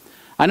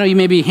 I know you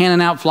may be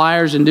handing out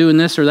flyers and doing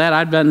this or that.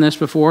 I've done this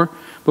before.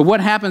 But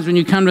what happens when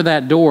you come to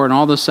that door and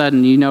all of a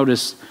sudden you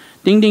notice,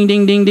 ding, ding,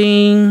 ding, ding,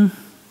 ding,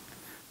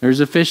 there's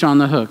a fish on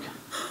the hook.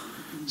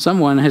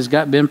 Someone has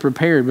been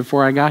prepared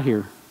before I got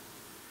here.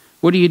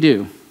 What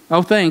do?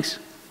 Oh, thanks.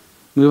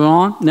 Move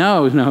on?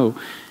 No.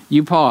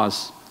 You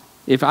pause.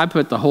 If I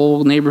put the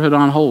whole neighborhood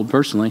on hold,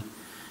 personally,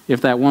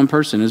 if that one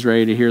person is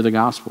ready to hear the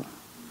gospel,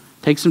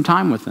 take some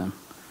time with them.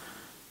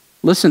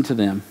 Listen to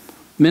them.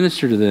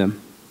 Minister to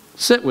them.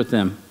 Sit with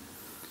them.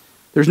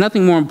 There's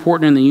nothing more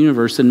important in the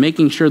universe than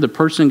making sure the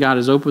person God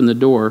has opened the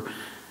door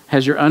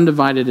has your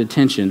undivided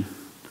attention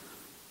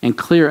and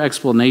clear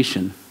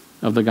explanation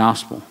of the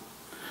gospel.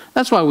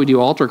 That's why we do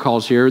altar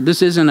calls here.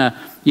 This isn't a,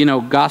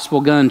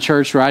 gospel gun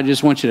church where I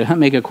just want you to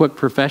make a quick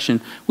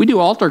profession. We do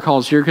altar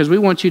calls here because we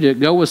want you to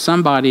go with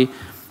somebody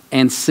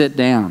and sit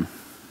down.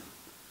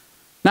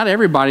 Not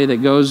everybody that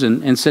goes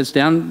and sits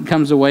down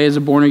comes away as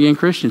a born-again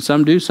Christian.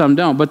 Some do, some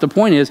don't. But the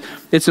point is,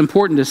 it's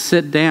important to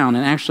sit down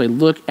and actually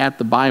look at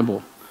the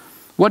Bible.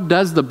 What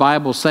does the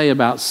Bible say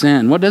about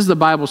sin? What does the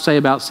Bible say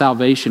about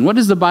salvation? What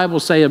does the Bible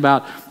say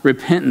about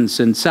repentance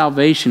and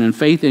salvation and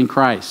faith in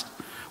Christ?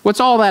 What's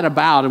all that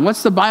about, and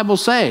what's the Bible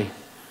say?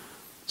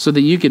 So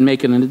that you can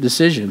make a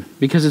decision,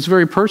 because it's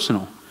very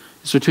personal.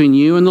 It's between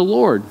you and the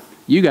Lord.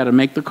 You got to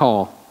make the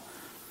call.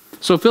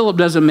 So Philip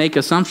doesn't make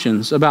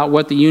assumptions about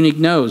what the eunuch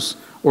knows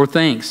or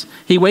thinks.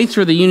 He waits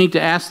for the eunuch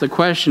to ask the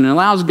question and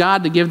allows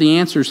God to give the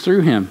answers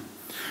through him.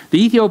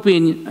 The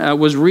Ethiopian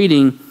was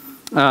reading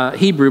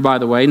Hebrew, by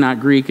the way, not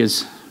Greek,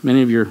 as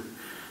many of your...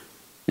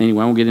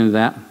 Anyway, I won't get into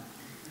that.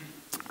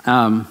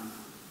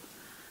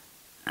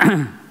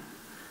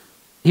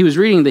 He was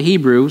reading the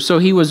Hebrew, so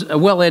he was a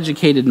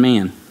well-educated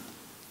man.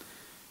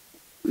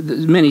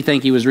 Many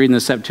think he was reading the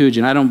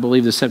Septuagint. I don't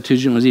believe the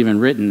Septuagint was even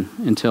written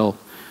until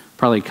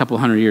probably a couple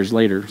hundred years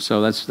later,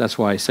 so that's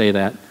why I say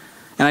that.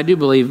 And I do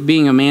believe,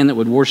 being a man that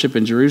would worship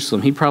in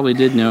Jerusalem, he probably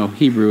did know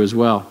Hebrew as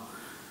well.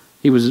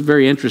 He was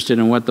very interested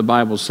in what the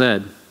Bible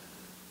said.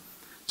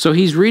 So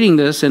he's reading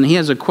this, and he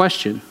has a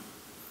question.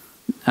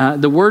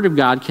 The Word of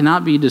God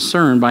cannot be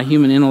discerned by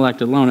human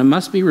intellect alone. It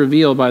must be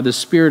revealed by the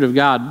Spirit of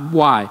God.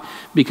 Why?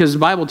 Because the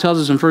Bible tells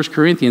us in 1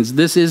 Corinthians,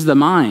 this is the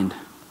mind.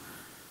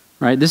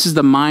 Right? This is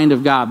the mind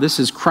of God. This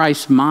is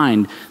Christ's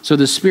mind. So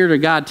the Spirit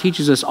of God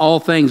teaches us all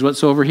things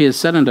whatsoever He has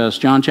said unto us.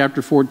 John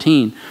chapter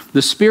 14.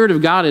 The Spirit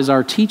of God is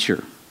our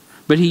teacher.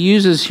 but he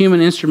uses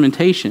human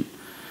instrumentation.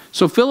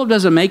 So Philip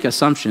doesn't make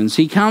assumptions.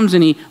 He comes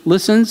and he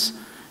listens,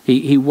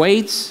 he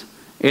waits,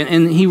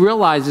 and he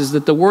realizes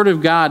that the word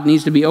of God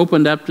needs to be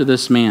opened up to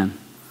this man.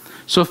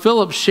 So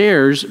Philip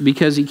shares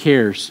because he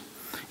cares.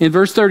 In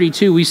verse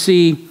 32, we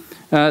see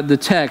the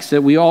text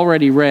that we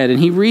already read, and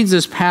he reads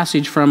this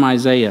passage from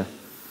Isaiah.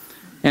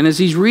 And as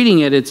he's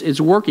reading it,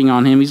 it's working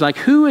on him. He's like,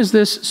 who is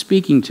this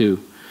speaking to?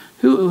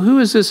 Who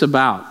is this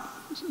about?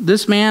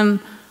 This man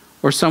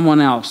or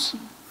someone else?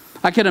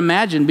 I could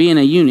imagine being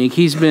a eunuch.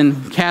 He's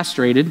been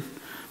castrated.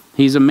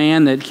 He's a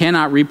man that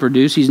cannot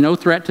reproduce. He's no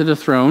threat to the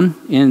throne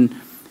in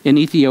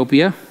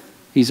Ethiopia.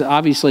 He's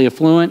obviously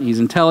affluent. He's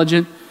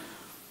intelligent.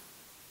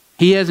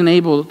 He isn't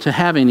able to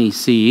have any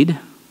seed.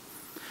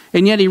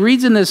 And yet he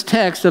reads in this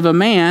text of a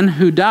man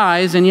who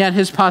dies, and yet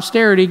his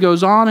posterity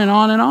goes on and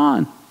on and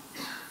on.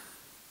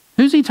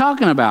 Who's he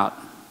talking about?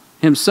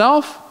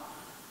 Himself?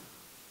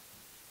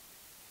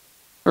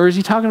 Or is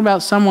he talking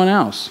about someone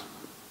else?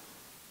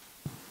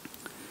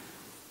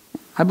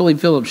 I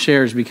believe Philip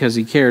shares because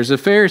he cares. The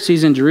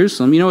Pharisees in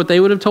Jerusalem, you know what they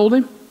would have told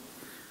him?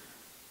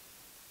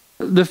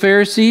 The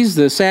Pharisees,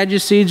 the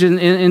Sadducees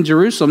in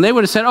Jerusalem, they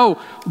would have said, oh,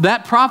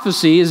 that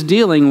prophecy is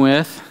dealing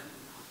with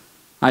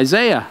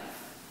Isaiah.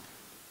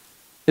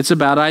 It's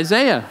about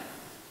Isaiah.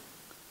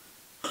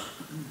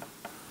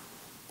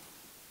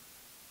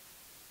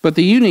 But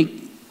the eunuch,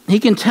 he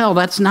can tell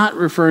that's not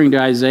referring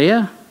to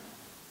Isaiah.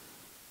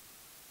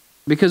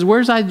 Because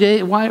where's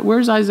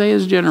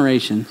Isaiah's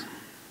generation?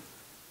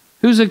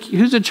 Who's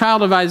a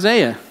child of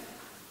Isaiah?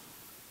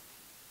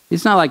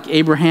 He's not like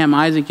Abraham,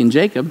 Isaac, and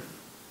Jacob.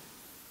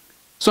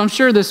 So I'm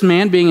sure this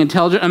man, being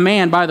intelligent, a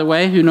man, by the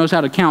way, who knows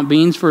how to count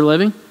beans for a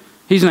living,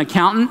 he's an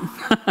accountant.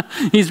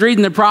 He's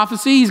reading the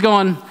prophecy. He's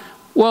going,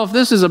 well, if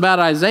this is about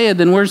Isaiah,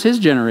 then where's his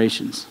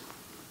generations?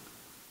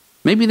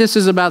 Maybe this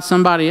is about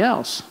somebody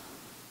else.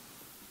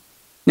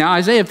 Now,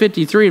 Isaiah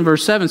 53 and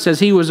verse 7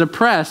 says, he was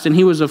oppressed and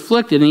he was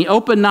afflicted, and he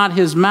opened not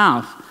his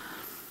mouth.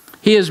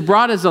 He is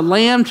brought as a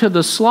lamb to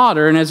the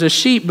slaughter, and as a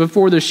sheep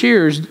before the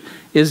shearers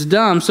is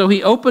dumb. So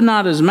he opened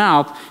not his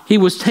mouth. He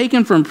was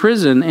taken from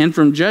prison and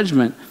from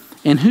judgment.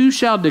 And who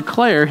shall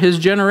declare his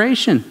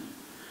generation?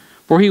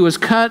 For he was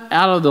cut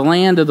out of the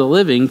land of the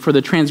living. For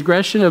the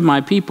transgression of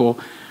my people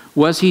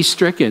was he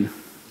stricken.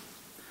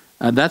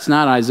 That's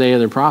not Isaiah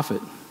the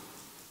prophet.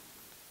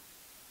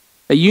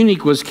 A eunuch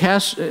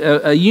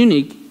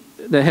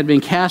that had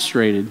been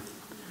castrated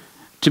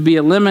to be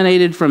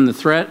eliminated from the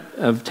threat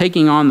of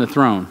taking on the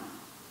throne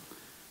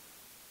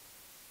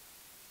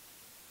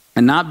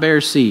and not bear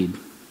seed,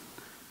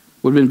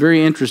 would have been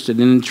very interested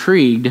and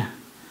intrigued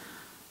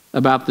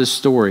about this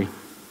story.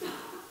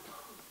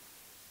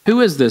 Who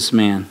is this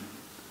man?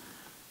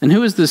 And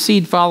who is the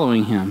seed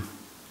following him?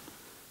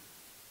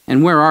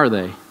 And where are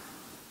they?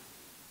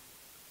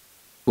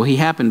 Well, he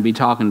happened to be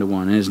talking to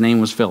one, and his name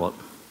was Philip.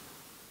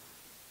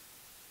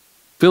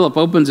 Philip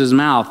opens his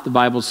mouth, the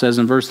Bible says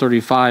in verse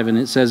 35, and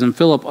it says, and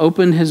Philip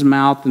opened his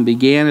mouth and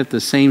began at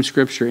the same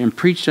scripture and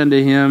preached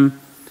unto him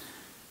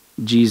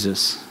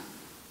Jesus.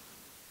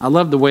 I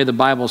love the way the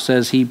Bible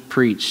says he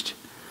preached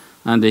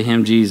unto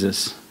him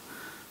Jesus.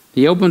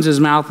 He opens his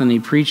mouth and he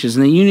preaches,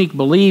 and the eunuch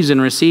believes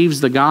and receives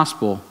the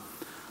gospel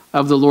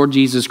of the Lord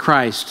Jesus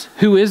Christ.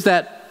 Who is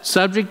that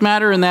subject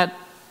matter in that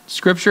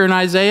scripture in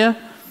Isaiah?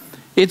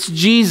 It's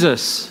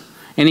Jesus.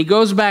 And he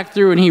goes back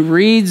through and he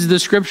reads the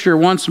scripture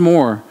once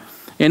more.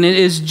 And it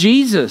is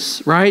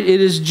Jesus, right? It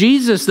is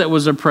Jesus that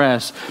was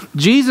oppressed.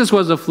 Jesus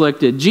was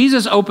afflicted.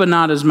 Jesus opened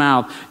not his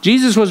mouth.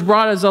 Jesus was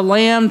brought as a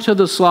lamb to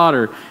the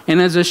slaughter,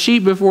 and as a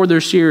sheep before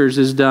their shearers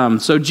is dumb.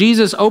 So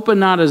Jesus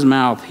opened not his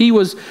mouth. He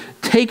was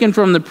taken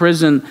from the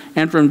prison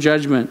and from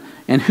judgment.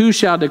 And who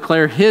shall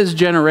declare his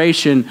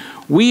generation?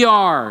 We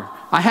are.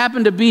 I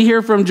happen to be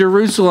here from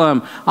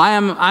Jerusalem.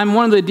 I'm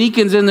one of the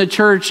deacons in the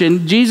church,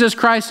 and Jesus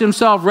Christ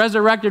himself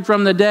resurrected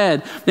from the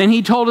dead. And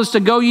he told us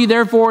to go ye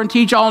therefore and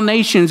teach all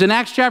nations. In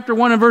Acts chapter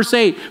 1 and verse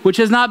 8, which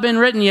has not been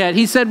written yet,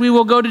 he said we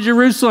will go to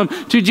Jerusalem,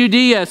 to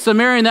Judea,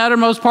 Samaria, and the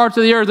uttermost parts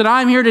of the earth. And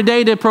I'm here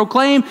today to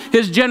proclaim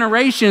his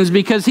generations,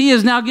 because he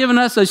has now given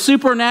us a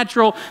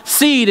supernatural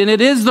seed, and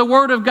it is the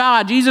word of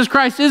God. Jesus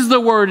Christ is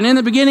the word, and in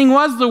the beginning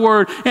was the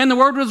word, and the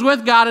word was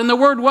with God, and the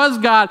word was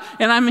God.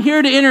 And I'm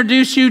here to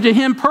introduce you to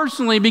him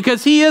personally,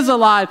 because he is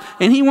alive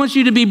and he wants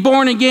you to be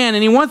born again,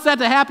 and he wants that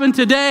to happen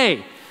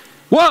today.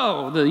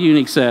 Whoa, the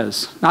eunuch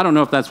says. I don't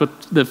know if that's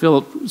what the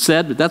Philip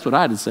said, but that's what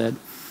I'd have said,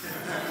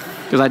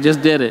 because I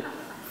just did it.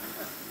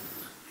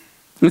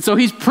 And so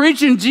he's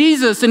preaching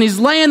Jesus, and he's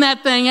laying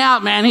that thing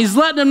out, man. He's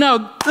letting them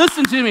know,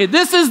 listen to me,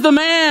 this is the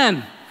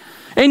man.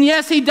 And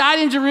yes, he died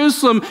in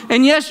Jerusalem.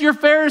 And yes, your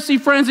Pharisee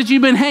friends that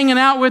you've been hanging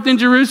out with in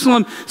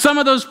Jerusalem, some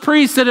of those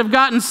priests that have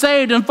gotten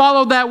saved and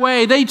followed that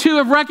way, they too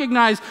have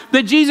recognized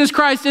that Jesus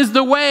Christ is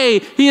the way,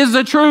 he is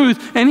the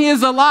truth, and he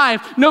is the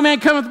life. No man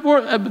cometh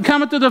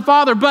to the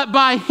Father but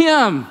by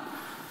him.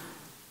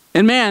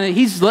 And man,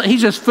 he's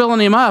just filling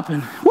him up,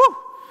 and whoo,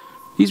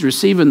 he's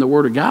receiving the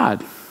word of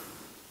God,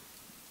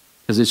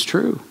 because it's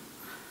true.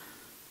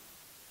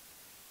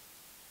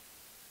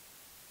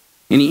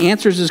 And he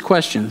answers his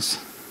questions.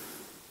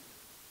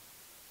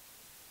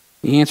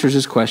 He answers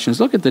his questions.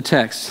 Look at the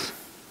text.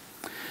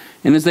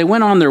 And as they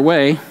went on their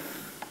way,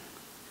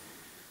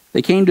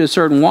 they came to a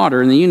certain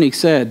water, and the eunuch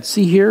said,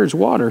 "See, here is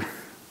water.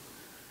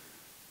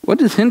 What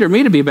does hinder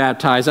me to be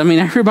baptized?" I mean,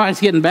 everybody's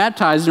getting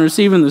baptized and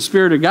receiving the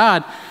Spirit of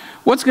God.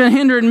 What's going to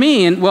hinder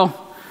me? And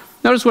well,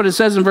 notice what it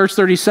says in verse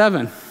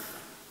 37.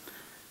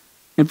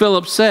 And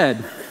Philip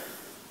said,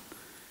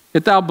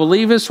 "If thou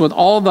believest with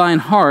all thine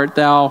heart,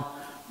 thou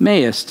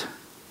mayest."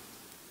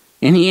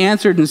 And he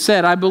answered and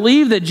said, "I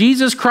believe that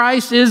Jesus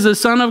Christ is the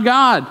Son of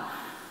God."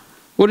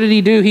 What did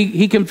he do?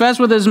 He confessed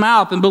with his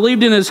mouth and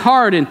believed in his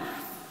heart, and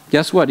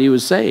guess what? He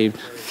was saved.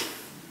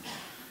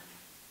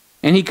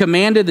 And he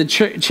commanded the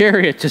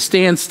chariot to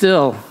stand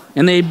still,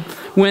 and they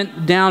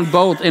went down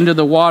both into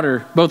the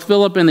water, both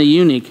Philip and the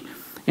eunuch,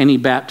 and he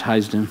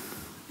baptized him.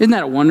 Isn't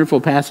that a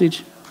wonderful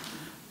passage?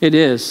 It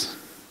is.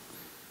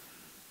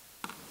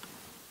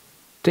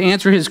 To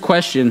answer his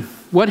question,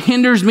 what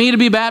hinders me to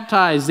be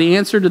baptized? The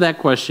answer to that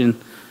question,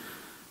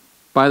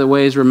 by the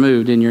way, is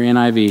removed in your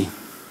NIV.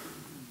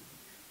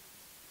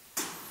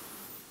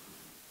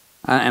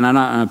 And I'm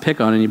not going to pick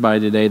on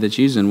anybody today that's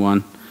using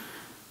one,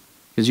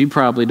 because you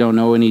probably don't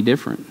know any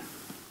different.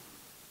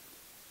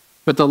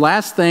 But the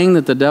last thing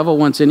that the devil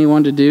wants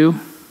anyone to do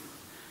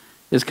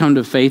is come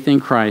to faith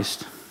in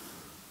Christ.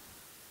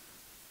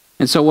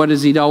 And so what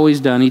has he always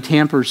done? He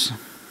tampers.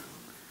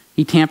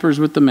 He tampers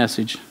with the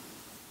message.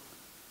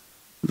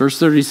 Verse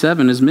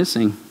 37 is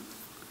missing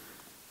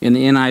in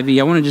the NIV.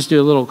 I want to just do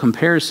a little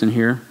comparison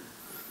here.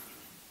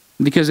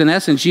 Because in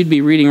essence, you'd be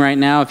reading right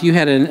now, if you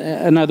had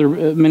another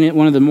minute,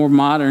 one of the more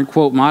modern,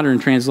 quote, modern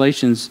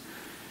translations.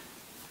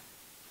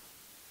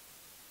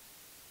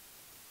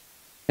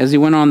 As he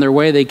went on their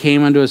way, they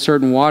came unto a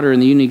certain water,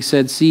 and the eunuch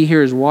said, "See,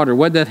 here is water.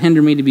 What doth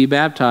hinder me to be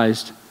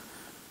baptized?"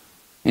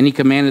 And he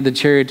commanded the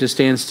chariot to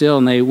stand still,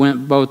 and they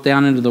went both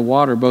down into the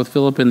water, both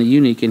Philip and the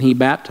eunuch, and he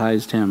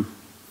baptized him.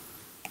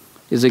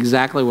 Is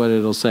exactly what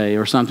it'll say,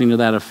 or something to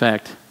that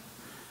effect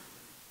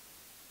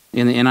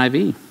in the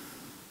NIV.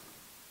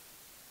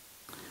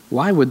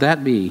 Why would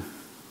that be?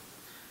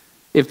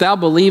 If thou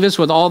believest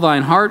with all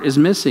thine heart is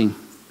missing.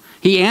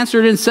 He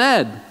answered and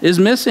said, is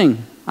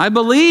missing. I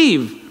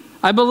believe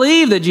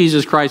that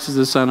Jesus Christ is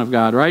the Son of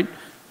God, right?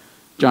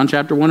 John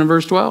chapter 1 and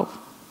verse 12.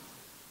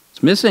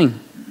 It's missing.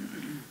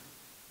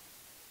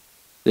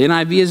 The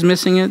NIV is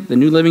missing it. The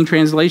New Living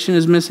Translation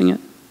is missing it.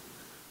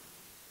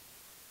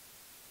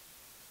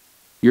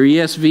 Your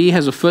ESV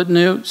has a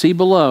footnote, see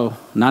below,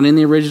 not in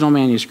the original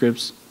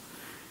manuscripts.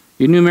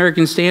 Your New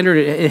American Standard,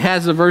 it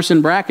has the verse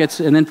in brackets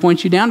and then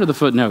points you down to the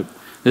footnote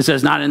that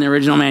says not in the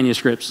original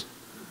manuscripts.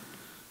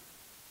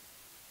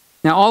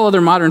 Now, all other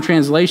modern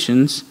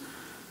translations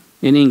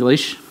in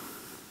English,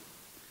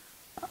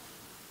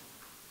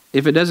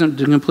 if it doesn't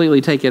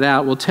completely take it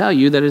out, will tell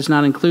you that it's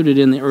not included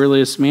in the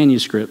earliest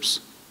manuscripts.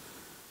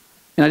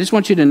 And I just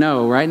want you to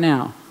know right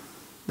now,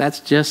 that's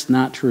just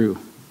not true.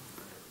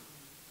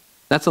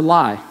 That's a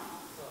lie.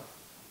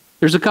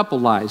 There's a couple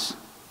lies.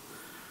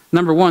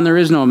 Number one, there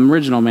is no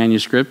original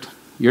manuscript.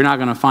 You're not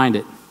going to find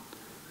it.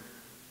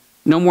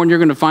 No more than you're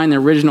going to find the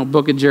original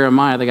book of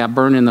Jeremiah that got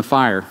burned in the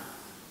fire.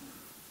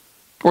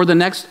 Or the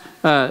next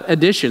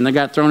edition that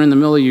got thrown in the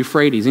middle of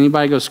Euphrates.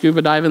 Anybody go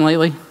scuba diving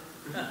lately?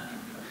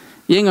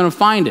 You ain't going to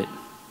find it.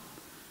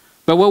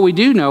 But what we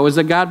do know is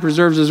that God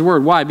preserves his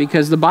word. Why?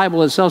 Because the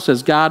Bible itself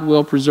says God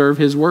will preserve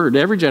his word.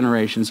 Every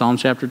generation, Psalm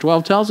chapter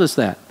 12 tells us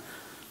that.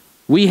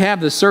 We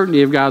have the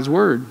certainty of God's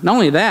word. Not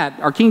only that,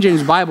 our King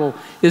James Bible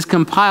is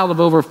compiled of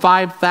over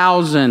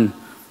 5,000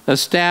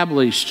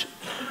 established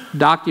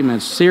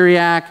documents.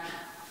 Syriac,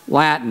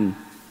 Latin,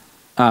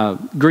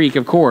 Greek,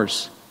 of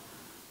course,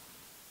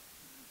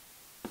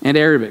 and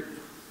Arabic.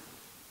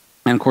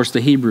 And, of course, the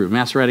Hebrew,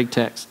 Masoretic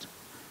text.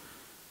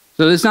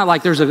 So it's not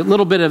like there's a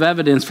little bit of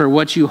evidence for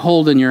what you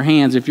hold in your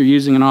hands if you're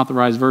using an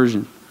authorized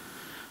version.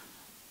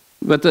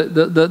 But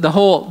the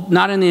whole,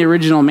 not in the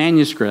original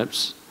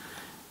manuscripts,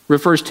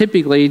 refers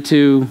typically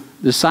to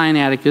the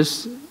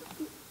Sinaiticus,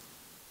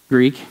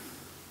 Greek,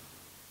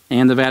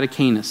 and the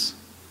Vaticanus,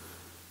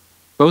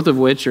 both of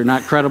which are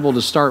not credible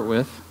to start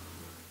with.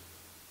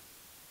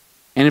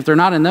 And if they're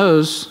not in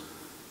those,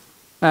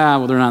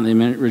 well, they're not in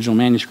the original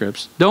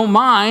manuscripts. Don't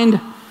mind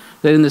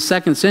that in the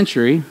 2nd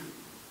century,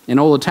 in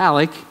Old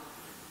Italic,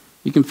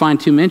 you can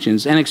find two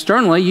mentions. And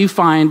externally, you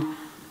find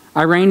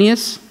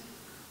Irenaeus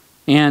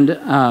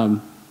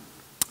and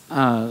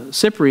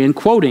Cyprian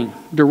quoting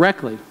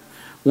directly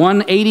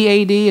 180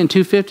 AD and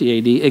 250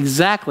 AD,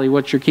 exactly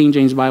what your King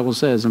James Bible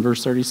says in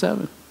verse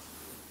 37.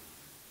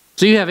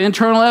 So you have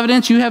internal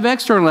evidence, you have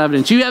external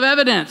evidence, you have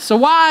evidence. So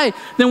why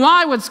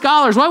would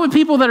scholars, why would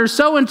people that are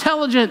so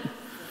intelligent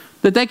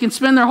that they can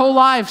spend their whole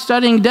life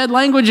studying dead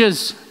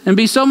languages and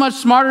be so much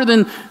smarter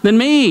than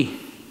me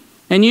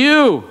and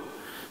you,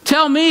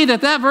 tell me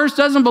that that verse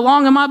doesn't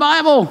belong in my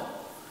Bible?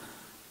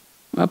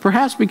 Well,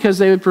 perhaps because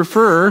they would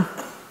prefer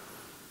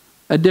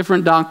a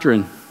different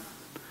doctrine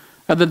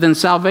other than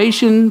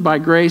salvation by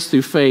grace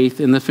through faith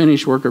in the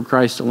finished work of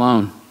Christ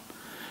alone.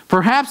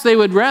 Perhaps they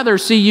would rather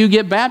see you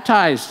get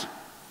baptized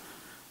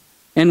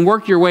and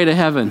work your way to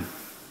heaven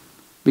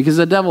Because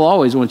the devil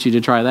always wants you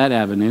to try that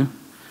avenue.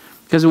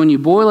 Because when you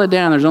boil it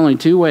down, there's only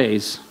two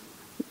ways.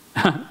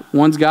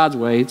 One's God's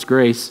way, it's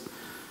grace.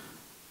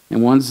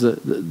 And one's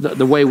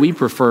the way we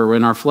prefer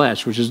in our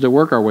flesh, which is to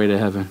work our way to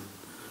heaven.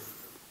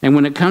 And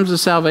when it comes to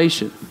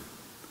salvation,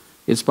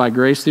 it's by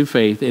grace through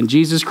faith in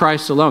Jesus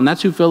Christ alone.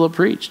 That's who Philip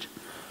preached.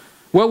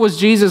 What was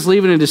Jesus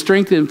leaving a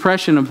distinct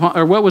impression upon,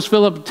 or what was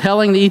Philip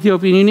telling the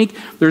Ethiopian eunuch?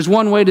 There's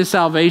one way to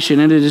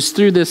salvation, and it is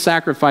through this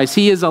sacrifice.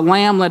 He is a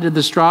lamb led to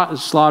the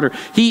slaughter.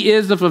 He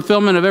is the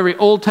fulfillment of every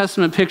Old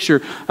Testament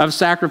picture of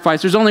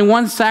sacrifice. There's only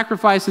one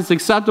sacrifice that's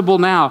acceptable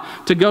now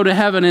to go to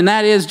heaven, and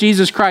that is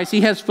Jesus Christ.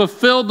 He has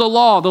fulfilled the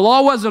law. The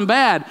law wasn't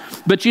bad,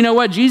 but you know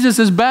what? Jesus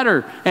is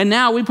better, and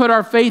now we put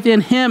our faith in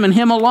Him and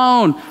Him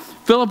alone.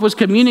 Philip was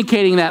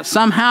communicating that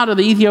somehow to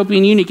the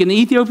Ethiopian eunuch, and the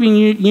Ethiopian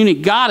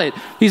eunuch got it.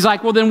 He's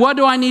like, well, then what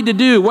do I need to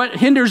do? What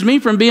hinders me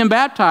from being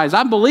baptized?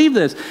 I believe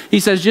this. He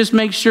says, just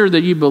make sure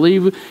that you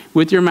believe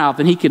with your mouth,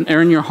 and he can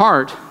earn your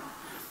heart,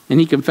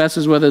 and he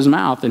confesses with his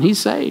mouth, and he's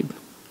saved.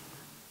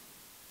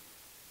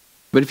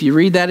 But if you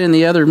read that in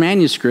the other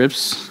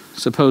manuscripts,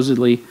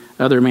 supposedly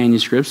other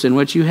manuscripts, in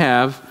which you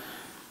have,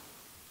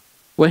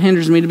 what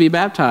hinders me to be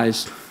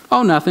baptized?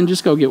 Oh, nothing,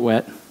 just go get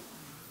wet.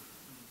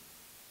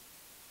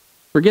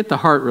 Forget the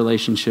heart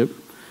relationship.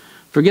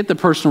 Forget the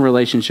personal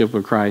relationship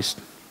with Christ.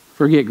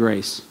 Forget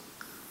grace.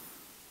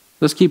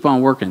 Let's keep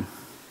on working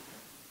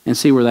and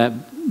see where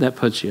that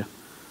puts you.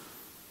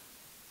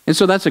 And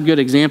so that's a good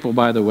example,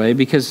 by the way,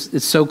 because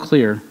it's so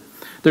clear.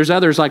 There's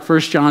others like 1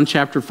 John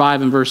chapter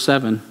 5 and verse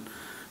 7,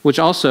 which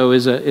also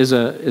is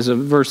a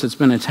verse that's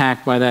been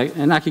attacked by that.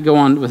 And I could go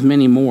on with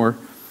many more.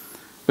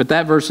 But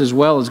that verse as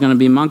well is going to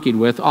be monkeyed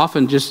with,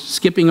 often just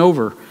skipping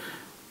over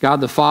God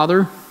the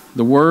Father,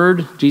 the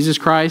Word, Jesus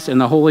Christ,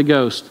 and the Holy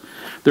Ghost.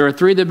 There are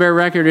three that bear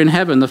record in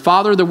heaven: the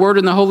Father, the Word,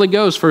 and the Holy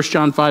Ghost, 1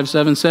 John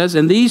 5:7 says.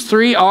 And these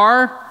three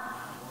are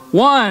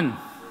one.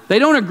 They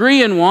don't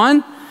agree in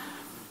one.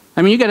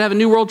 I mean, you got to have a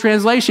New World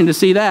Translation to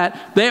see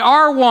that. They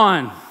are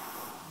one.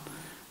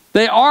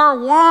 They are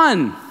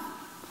one.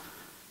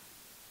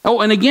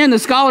 Oh, and again, the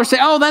scholars say,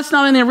 oh, that's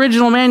not in the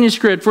original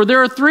manuscript, for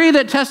there are three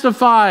that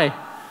testify.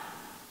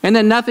 And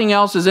then nothing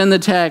else is in the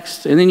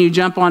text. And then you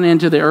jump on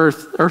into the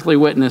earthly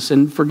witness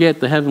and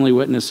forget the heavenly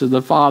witness of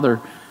the Father,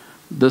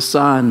 the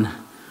Son,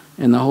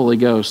 and the Holy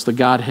Ghost, the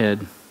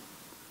Godhead.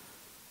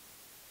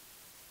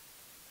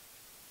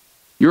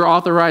 Your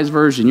authorized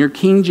version, your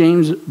King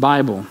James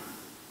Bible,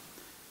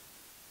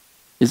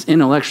 is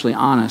intellectually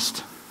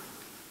honest.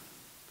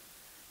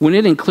 When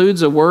it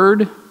includes a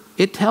word,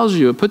 it tells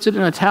you, it puts it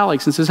in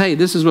italics and says, hey,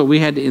 this is what we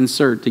had to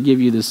insert to give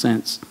you the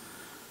sense.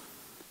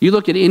 You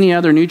look at any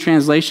other new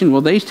translation, will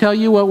they tell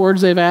you what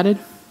words they've added?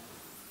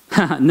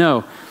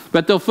 No,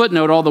 but they'll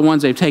footnote all the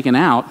ones they've taken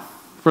out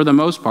for the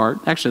most part.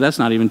 Actually, that's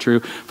not even true.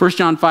 1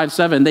 John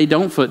 5:7, they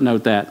don't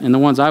footnote that in the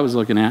ones I was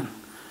looking at.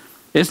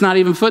 It's not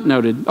even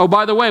footnoted. Oh,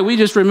 by the way, we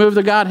just removed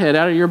the Godhead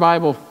out of your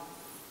Bible,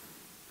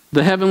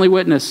 the heavenly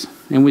witness,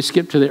 and we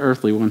skipped to the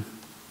earthly one.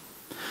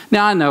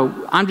 Now, I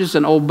know, I'm just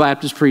an old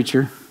Baptist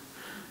preacher,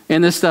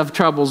 and this stuff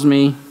troubles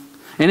me.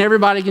 And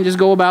everybody can just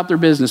go about their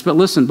business. But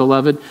listen,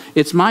 beloved,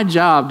 it's my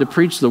job to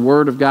preach the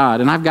Word of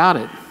God, and I've got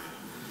it.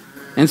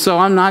 And so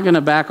I'm not going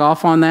to back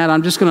off on that.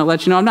 I'm just going to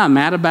let you know I'm not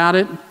mad about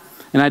it.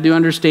 And I do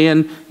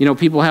understand,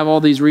 people have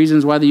all these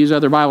reasons why they use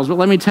other Bibles. But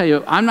let me tell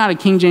you, I'm not a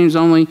King James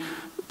only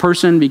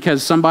person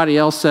because somebody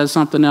else says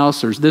something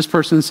else or this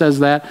person says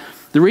that.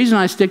 The reason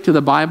I stick to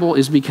the Bible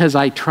is because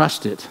I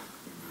trust it.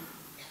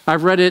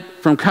 I've read it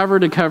from cover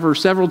to cover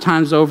several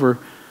times over.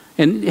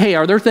 And hey,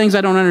 are there things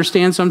I don't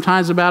understand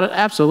sometimes about it?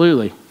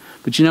 Absolutely.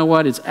 But you know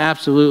what? It's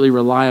absolutely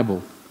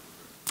reliable.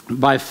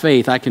 By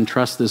faith, I can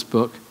trust this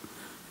book.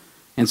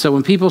 And so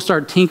when people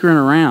start tinkering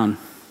around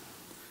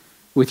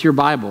with your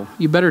Bible,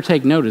 you better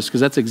take notice, because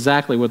that's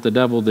exactly what the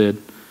devil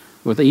did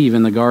with Eve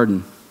in the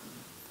garden.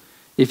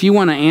 If you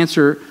want to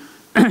answer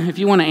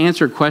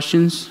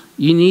questions,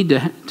 you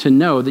need to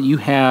know that you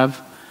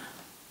have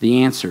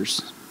the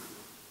answers.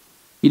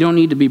 You don't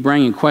need to be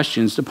bringing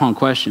questions upon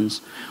questions.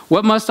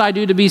 What must I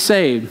do to be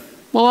saved?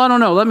 Well, I don't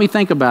know. Let me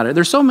think about it.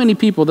 There's so many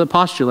people that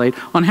postulate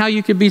on how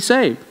you could be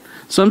saved.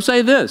 Some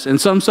say this and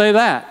some say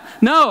that.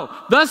 No,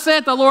 thus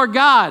saith the Lord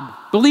God.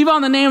 Believe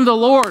on the name of the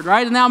Lord,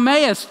 right? And thou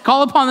mayest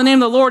call upon the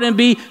name of the Lord and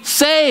be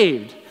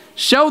saved.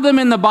 Show them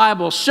in the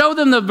Bible. Show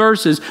them the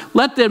verses.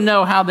 Let them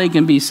know how they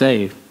can be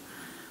saved.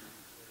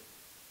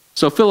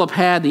 So Philip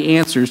had the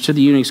answers to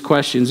the eunuch's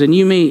questions, and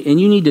you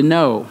need to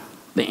know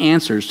the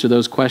answers to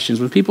those questions.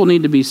 When people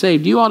need to be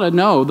saved, you ought to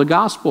know the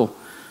gospel.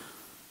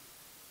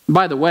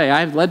 By the way,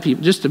 I've led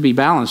people, just to be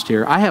balanced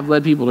here, I have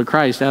led people to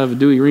Christ out of a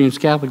Dewey Reams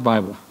Catholic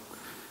Bible,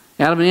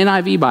 out of an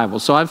NIV Bible.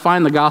 So I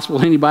find the gospel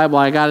in any Bible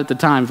I got at the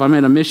time. If I'm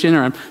in a mission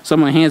or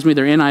someone hands me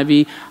their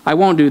NIV, I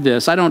won't do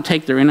this. I don't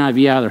take their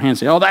NIV out of their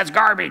hands and say, oh, that's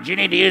garbage. You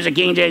need to use a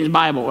King James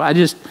Bible. I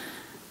just,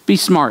 be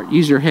smart.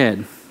 Use your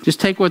head.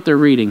 Just take what they're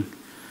reading.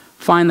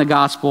 Find the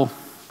gospel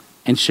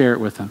and share it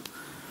with them.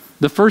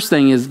 The first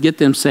thing is get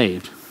them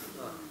saved.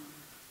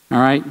 All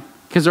right?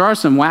 Because there are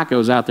some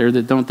wackos out there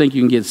that don't think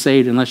you can get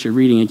saved unless you're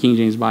reading a King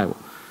James Bible.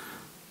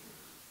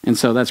 And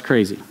so that's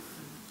crazy.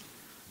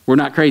 We're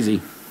not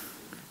crazy.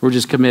 We're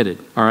just committed,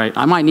 all right?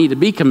 I might need to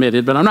be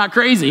committed, but I'm not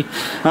crazy,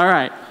 all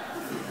right?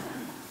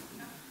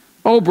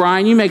 Oh,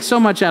 Brian, you make so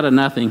much out of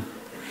nothing.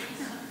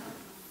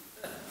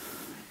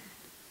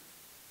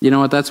 You know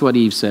what? That's what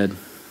Eve said.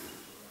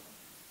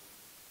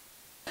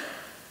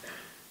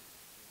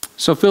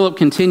 So Philip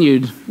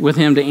continued with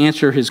him to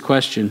answer his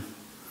question,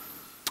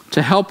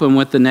 to help him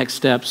with the next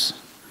steps.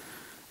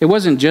 It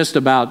wasn't just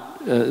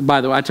about,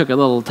 by the way, I took a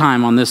little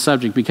time on this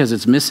subject because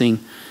it's missing.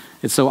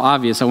 It's so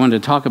obvious. I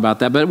wanted to talk about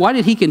that. But why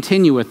did he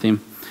continue with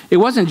him? It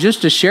wasn't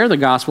just to share the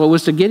gospel. It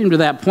was to get him to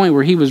that point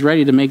where he was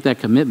ready to make that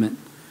commitment.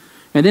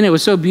 And then it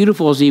was so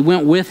beautiful as he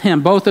went with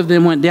him. Both of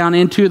them went down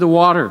into the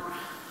water.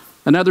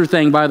 Another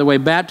thing, by the way,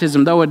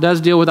 baptism, though it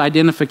does deal with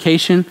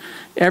identification,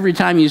 every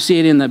time you see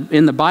it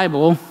in the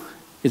Bible,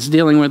 it's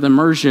dealing with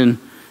immersion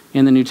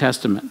in the New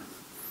Testament.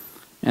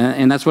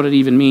 And that's what it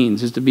even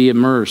means, is to be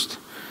immersed.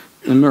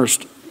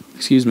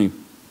 Excuse me.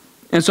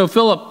 And so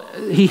Philip,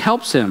 he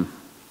helps him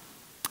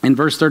in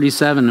verse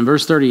 37 and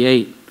verse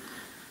 38.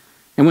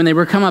 And when they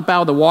were come up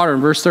out of the water,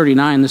 in verse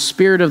 39, the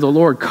Spirit of the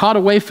Lord caught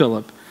away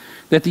Philip,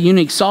 that the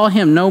eunuch saw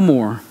him no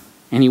more,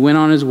 and he went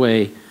on his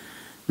way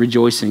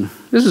rejoicing.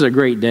 This is a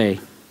great day.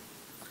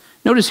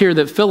 Notice here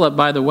that Philip,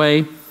 by the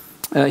way,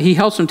 he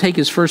helps him take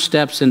his first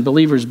steps in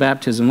believer's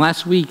baptism.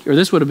 Last week, or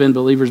this would have been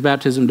believer's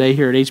baptism day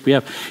here at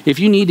HBF. If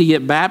you need to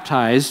get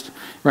baptized,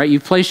 right,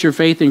 you've placed your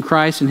faith in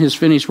Christ and his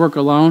finished work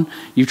alone,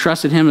 you've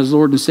trusted him as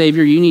Lord and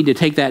Savior, you need to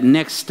take that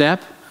next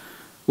step.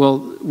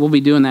 Well, we'll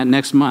be doing that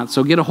next month.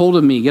 So get a hold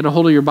of me. Get a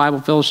hold of your Bible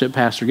fellowship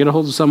pastor. Get a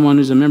hold of someone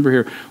who's a member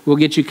here. We'll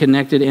get you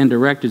connected and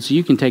directed so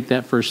you can take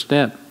that first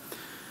step.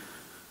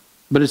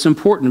 But it's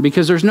important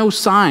because there's no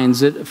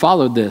signs that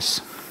followed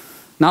this.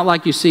 Not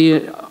like you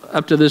see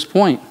up to this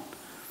point.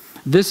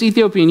 This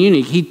Ethiopian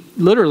eunuch,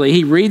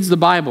 he reads the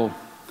Bible.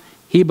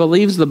 He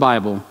believes the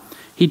Bible.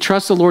 He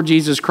trusts the Lord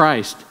Jesus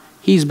Christ.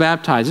 He's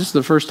baptized. This is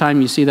the first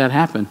time you see that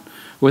happen.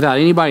 Without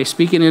anybody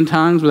speaking in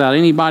tongues, without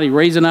anybody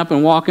raising up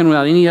and walking,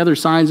 without any other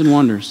signs and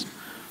wonders.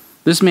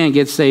 This man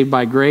gets saved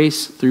by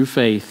grace through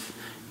faith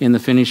in the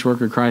finished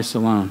work of Christ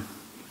alone.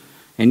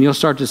 And you'll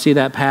start to see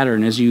that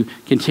pattern as you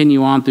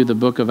continue on through the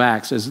book of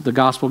Acts, as the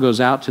gospel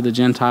goes out to the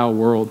Gentile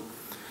world.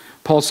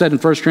 Paul said in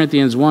 1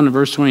 Corinthians 1 and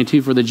verse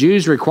 22, "For the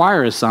Jews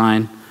require a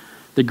sign,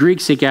 the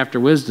Greeks seek after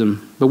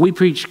wisdom, but we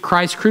preach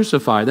Christ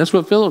crucified." That's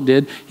what Philip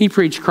did. He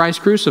preached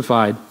Christ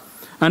crucified.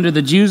 Unto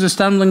the Jews a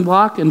stumbling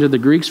block, and to the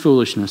Greeks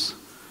foolishness.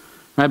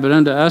 Right? But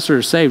unto us who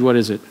are saved, what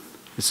is it?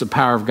 It's the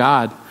power of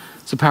God.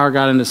 It's the power of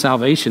God into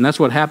salvation. That's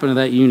what happened to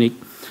that eunuch.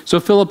 So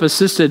Philip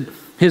assisted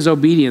his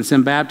obedience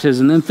in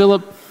baptism. Then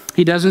Philip,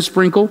 he doesn't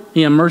sprinkle,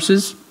 he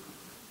immerses.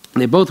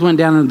 They both went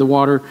down into the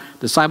water.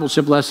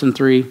 Discipleship lesson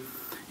 3.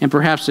 And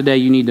perhaps today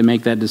you need to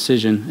make that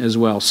decision as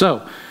well.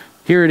 So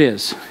here it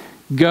is.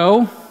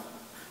 Go,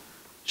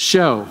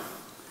 show.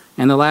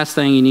 And the last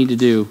thing you need to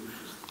do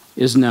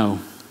is know,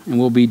 and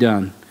we'll be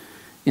done.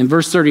 In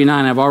verse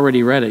 39, I've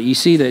already read it. You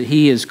see that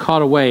he is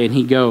caught away and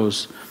he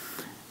goes.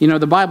 You know,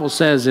 the Bible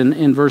says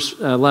in verse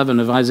 11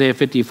 of Isaiah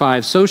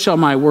 55, "So shall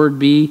my word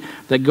be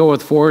that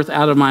goeth forth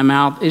out of my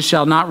mouth. It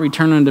shall not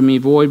return unto me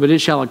void, but it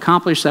shall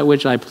accomplish that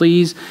which I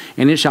please,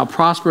 and it shall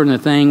prosper in the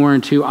thing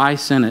whereunto I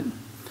sent it."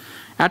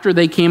 After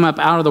they came up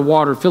out of the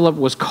water, Philip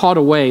was caught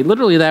away.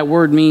 Literally, that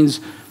word means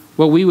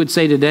what we would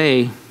say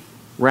today,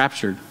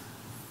 raptured.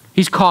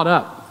 He's caught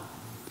up.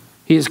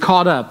 He is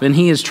caught up, and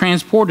he is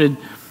transported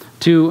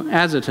to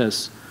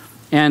Azotus,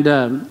 and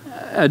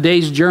a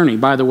day's journey,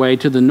 by the way,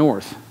 to the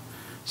north.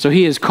 So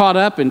he is caught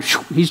up and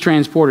he's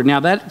transported.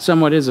 Now that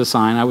somewhat is a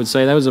sign, I would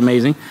say. That was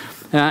amazing.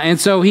 And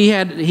so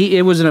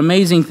it was an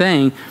amazing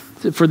thing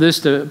for this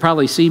to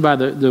probably see by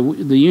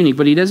the eunuch,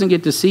 but he doesn't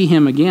get to see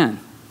him again.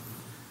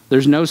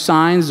 There's no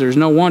signs, there's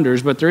no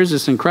wonders, but there is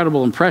this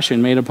incredible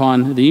impression made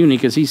upon the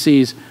eunuch as he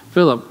sees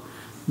Philip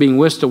being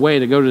whisked away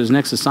to go to his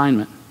next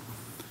assignment.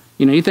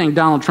 You know, you think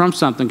Donald Trump's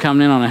something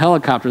coming in on a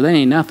helicopter, they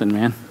ain't nothing,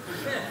 man.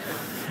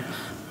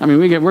 I mean,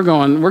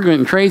 we're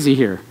getting crazy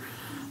here.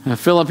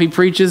 Philip, he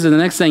preaches, and the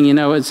next thing you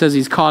know, it says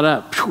he's caught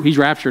up. He's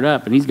raptured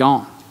up, and he's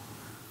gone.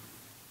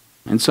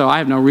 And so I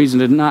have no reason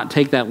to not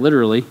take that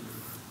literally.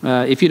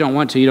 If you don't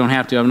want to, you don't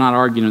have to. I'm not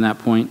arguing that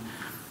point.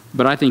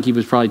 But I think he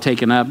was probably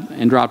taken up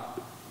and dropped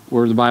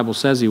where the Bible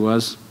says he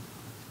was,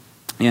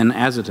 in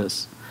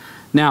Azotus.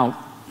 Now,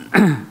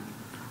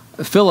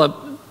 Philip,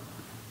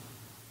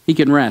 he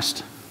can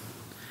rest.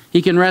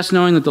 He can rest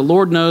knowing that the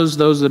Lord knows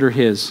those that are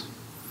his.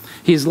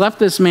 He's left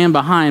this man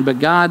behind, but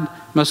God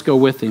must go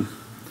with him.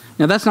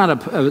 Now, that's not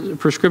a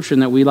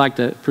prescription that we like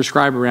to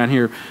prescribe around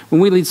here.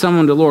 When we lead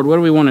someone to the Lord, what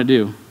do we want to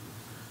do?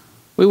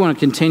 We want to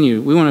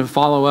continue. We want to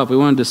follow up. We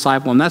want to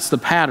disciple them. That's the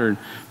pattern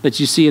that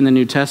you see in the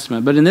New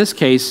Testament. But in this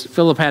case,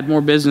 Philip had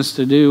more business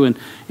to do,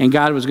 and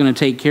God was going to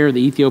take care of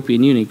the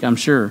Ethiopian eunuch, I'm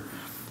sure.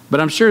 But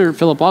I'm sure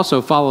Philip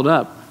also followed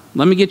up.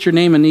 Let me get your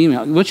name and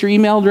email. What's your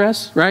email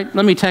address, right?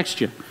 Let me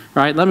text you,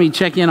 right? Let me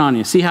check in on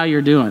you, see how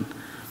you're doing.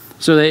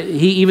 So that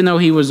even though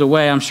he was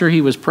away, I'm sure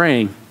he was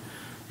praying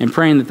and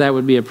praying that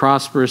would be a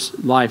prosperous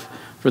life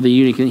for the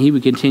eunuch, and he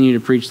would continue to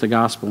preach the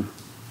gospel.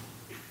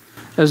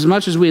 as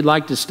much as we'd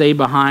like to stay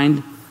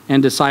behind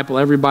and disciple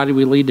everybody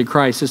we lead to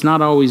Christ, it's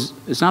not always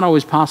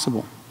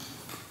possible.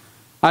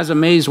 I was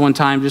amazed one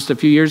time just a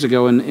few years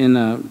ago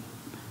in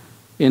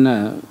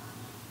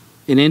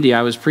India.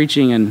 I was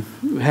preaching and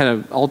had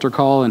an altar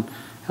call, and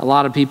a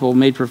lot of people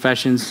made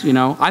professions.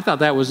 I thought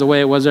that was the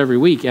way it was every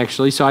week,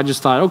 actually. So I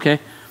just thought, okay.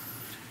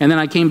 And then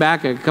I came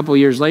back a couple of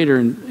years later,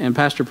 and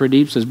Pastor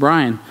Pradeep says,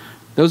 Brian,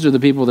 those are the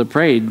people that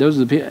prayed. Those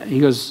are the people. He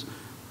goes,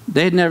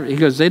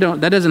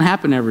 that doesn't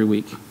happen every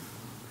week.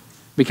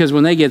 Because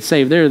when they get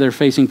saved, they're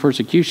facing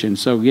persecution.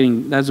 So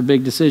that's a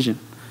big decision.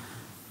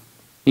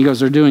 He goes,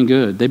 they're doing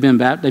good. Taken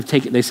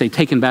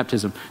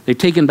baptism. They've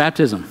taken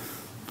baptism.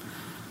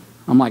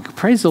 I'm like,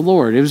 praise the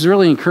Lord. It was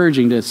really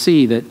encouraging to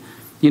see that,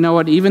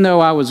 even though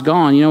I was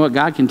gone,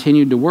 God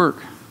continued to work.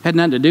 It had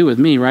nothing to do with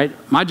me, right?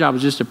 My job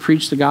was just to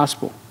preach the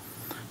gospel.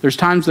 There's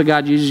times that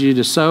God uses you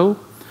to sow.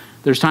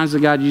 There's times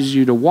that God uses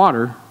you to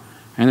water.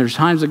 And there's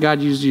times that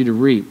God uses you to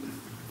reap.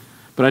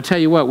 But I tell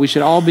you what, we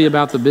should all be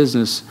about the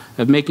business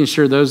of making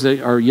sure those that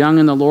are young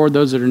in the Lord,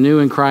 those that are new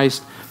in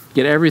Christ,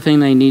 get everything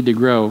they need to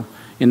grow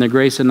in the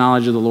grace and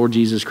knowledge of the Lord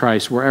Jesus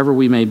Christ, wherever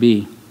we may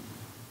be.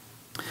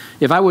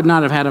 If I would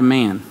not have had a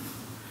man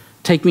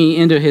take me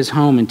into his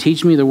home and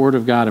teach me the Word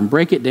of God and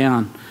break it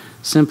down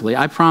simply,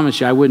 I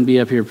promise you I wouldn't be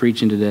up here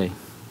preaching today.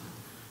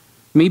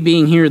 Me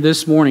being here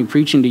this morning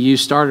preaching to you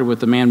started with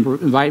the man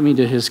inviting me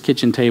to his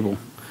kitchen table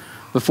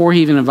before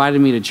he even invited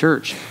me to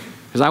church,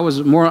 because I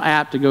was more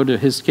apt to go to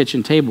his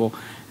kitchen table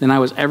than I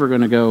was ever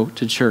going to go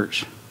to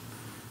church.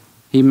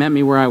 He met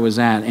me where I was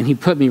at, and he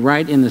put me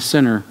right in the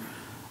center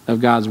of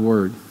God's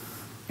Word.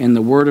 And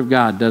the Word of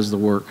God does the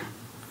work.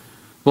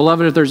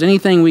 Beloved, if there's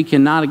anything we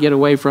cannot get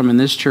away from in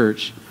this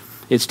church,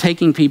 it's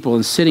taking people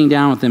and sitting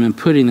down with them and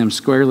putting them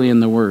squarely in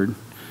the Word.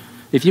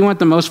 If you want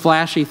the most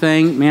flashy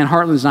thing, man,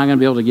 Heartland's not going to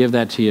be able to give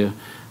that to you.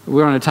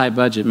 We're on a tight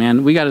budget,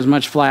 man. We got as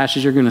much flash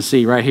as you're going to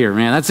see right here,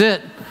 man. That's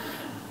it.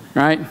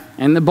 Right?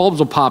 And the bulbs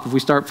will pop if we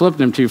start flipping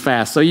them too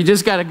fast. So you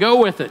just got to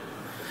go with it.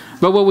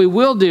 But what we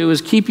will do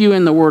is keep you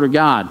in the Word of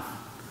God.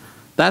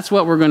 That's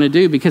what we're going to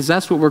do, because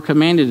that's what we're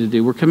commanded to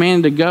do. We're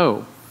commanded to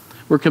go.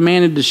 We're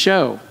commanded to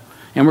show.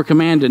 And we're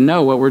commanded to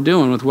know what we're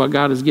doing with what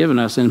God has given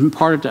us and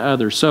impart it to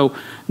others. So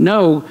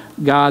know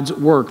God's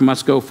work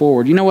must go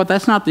forward. You know what?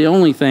 That's not the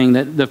only thing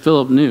that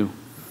Philip knew.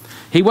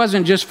 He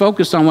wasn't just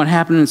focused on what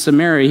happened in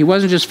Samaria. He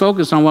wasn't just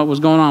focused on what was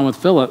going on with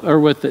Philip or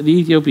with the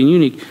Ethiopian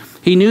eunuch.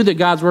 He knew that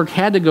God's work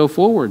had to go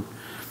forward.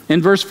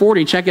 In verse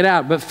 40, check it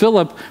out. But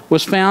Philip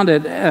was found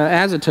at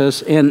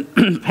Azotus,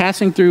 and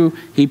passing through,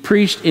 he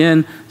preached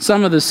in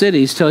some of the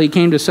cities till he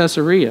came to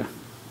Caesarea.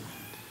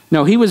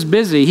 No, he was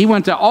busy. He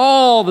went to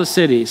all the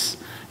cities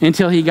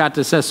until he got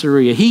to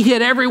Caesarea. He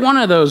hit every one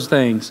of those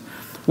things.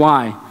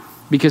 Why?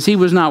 Because he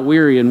was not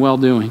weary in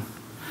well-doing.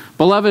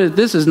 Beloved,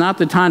 this is not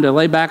the time to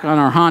lay back on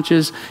our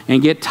haunches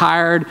and get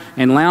tired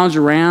and lounge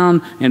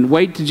around and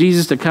wait to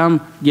Jesus to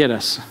come get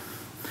us.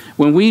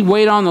 When we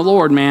wait on the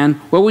Lord, man,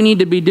 what we need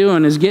to be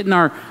doing is getting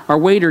our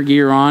waiter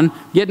gear on,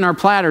 getting our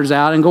platters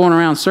out, and going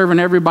around serving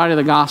everybody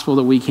the gospel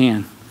that we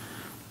can.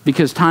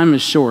 Because time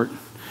is short.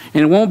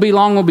 And it won't be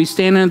long we'll be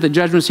standing at the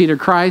judgment seat of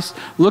Christ,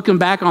 looking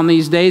back on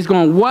these days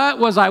going, what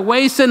was I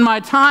wasting my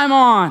time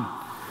on?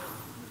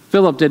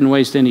 Philip didn't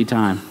waste any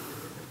time.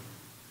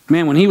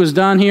 Man, when he was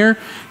done here,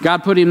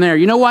 God put him there.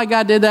 You know why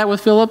God did that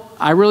with Philip?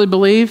 I really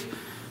believe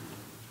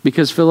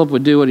because Philip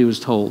would do what he was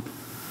told.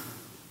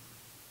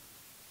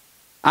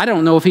 I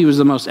don't know if he was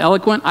the most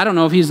eloquent. I don't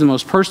know if he's the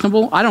most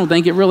personable. I don't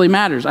think it really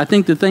matters. I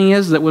think the thing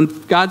is that when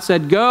God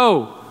said,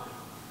 go,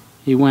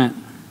 he went.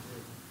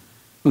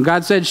 When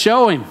God said,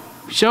 show him,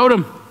 he showed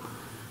him.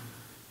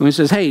 When he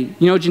says, hey,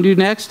 you know what you do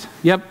next?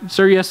 Yep,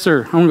 sir, yes,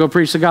 sir. I'm going to go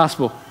preach the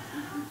gospel.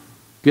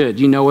 Good,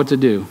 you know what to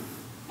do.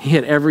 He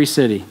hit every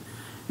city,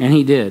 and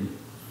he did.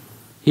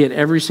 He hit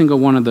every single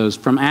one of those.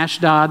 From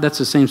Ashdod, that's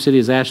the same city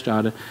as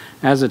Ashdod.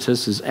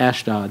 Azotus is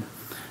Ashdod.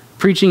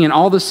 Preaching in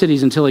all the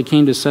cities until he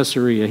came to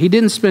Caesarea. He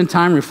didn't spend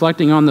time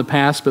reflecting on the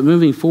past, but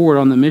moving forward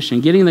on the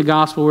mission, getting the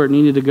gospel where it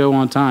needed to go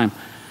on time.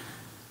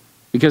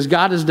 Because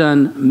God has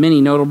done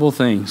many notable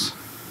things.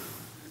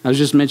 I was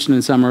just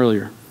mentioning some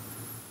earlier.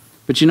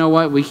 But you know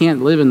what? We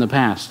can't live in the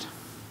past.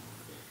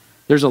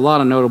 There's a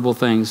lot of notable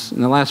things.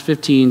 In the last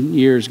 15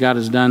 years, God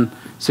has done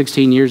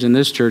 16 years in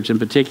this church in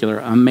particular.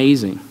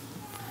 Amazing.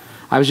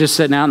 I was just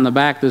sitting out in the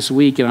back this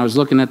week, and I was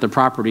looking at the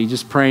property,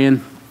 just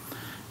praying.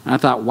 And I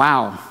thought,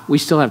 wow, we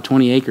still have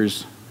 20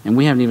 acres, and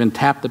we haven't even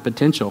tapped the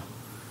potential.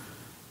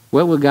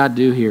 What will God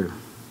do here?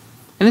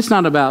 And it's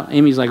not about,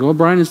 Amy's like, well,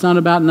 Brian, it's not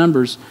about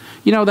numbers.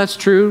 You know, that's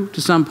true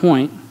to some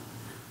point.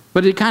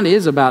 But it kind of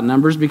is about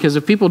numbers, because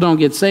if people don't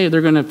get saved,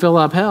 they're going to fill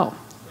up hell.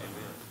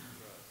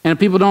 And if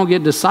people don't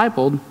get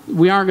discipled,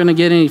 we aren't going to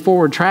get any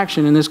forward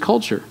traction in this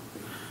culture.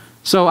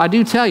 So I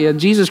do tell you,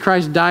 Jesus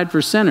Christ died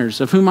for sinners,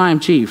 of whom I am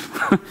chief.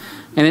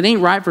 And it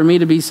ain't right for me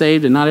to be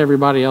saved and not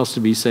everybody else to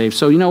be saved.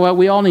 So you know what?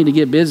 We all need to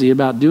get busy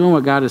about doing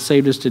what God has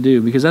saved us to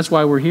do, because that's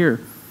why we're here.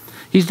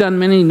 He's done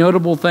many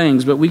notable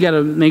things, but we got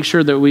to make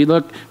sure that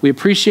we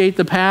appreciate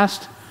the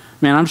past,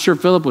 Man, I'm sure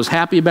Philip was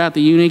happy about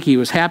the eunuch. He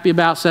was happy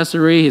about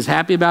Caesarea. He was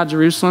happy about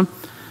Jerusalem.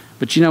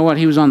 But you know what?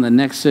 He was on the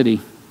next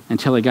city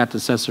until he got to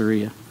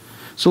Caesarea.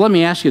 So let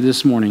me ask you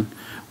this morning,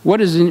 what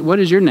is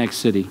your next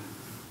city?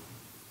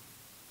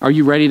 Are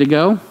you ready to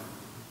go?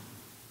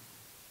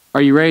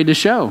 Are you ready to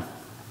show?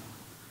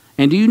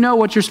 And do you know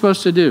what you're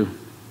supposed to do?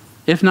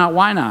 If not,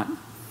 why not?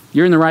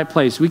 You're in the right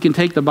place. We can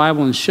take the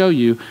Bible and show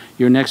you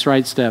your next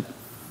right step.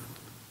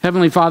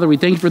 Heavenly Father, we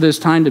thank you for this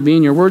time to be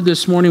in your word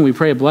this morning. We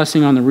pray a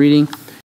blessing on the reading.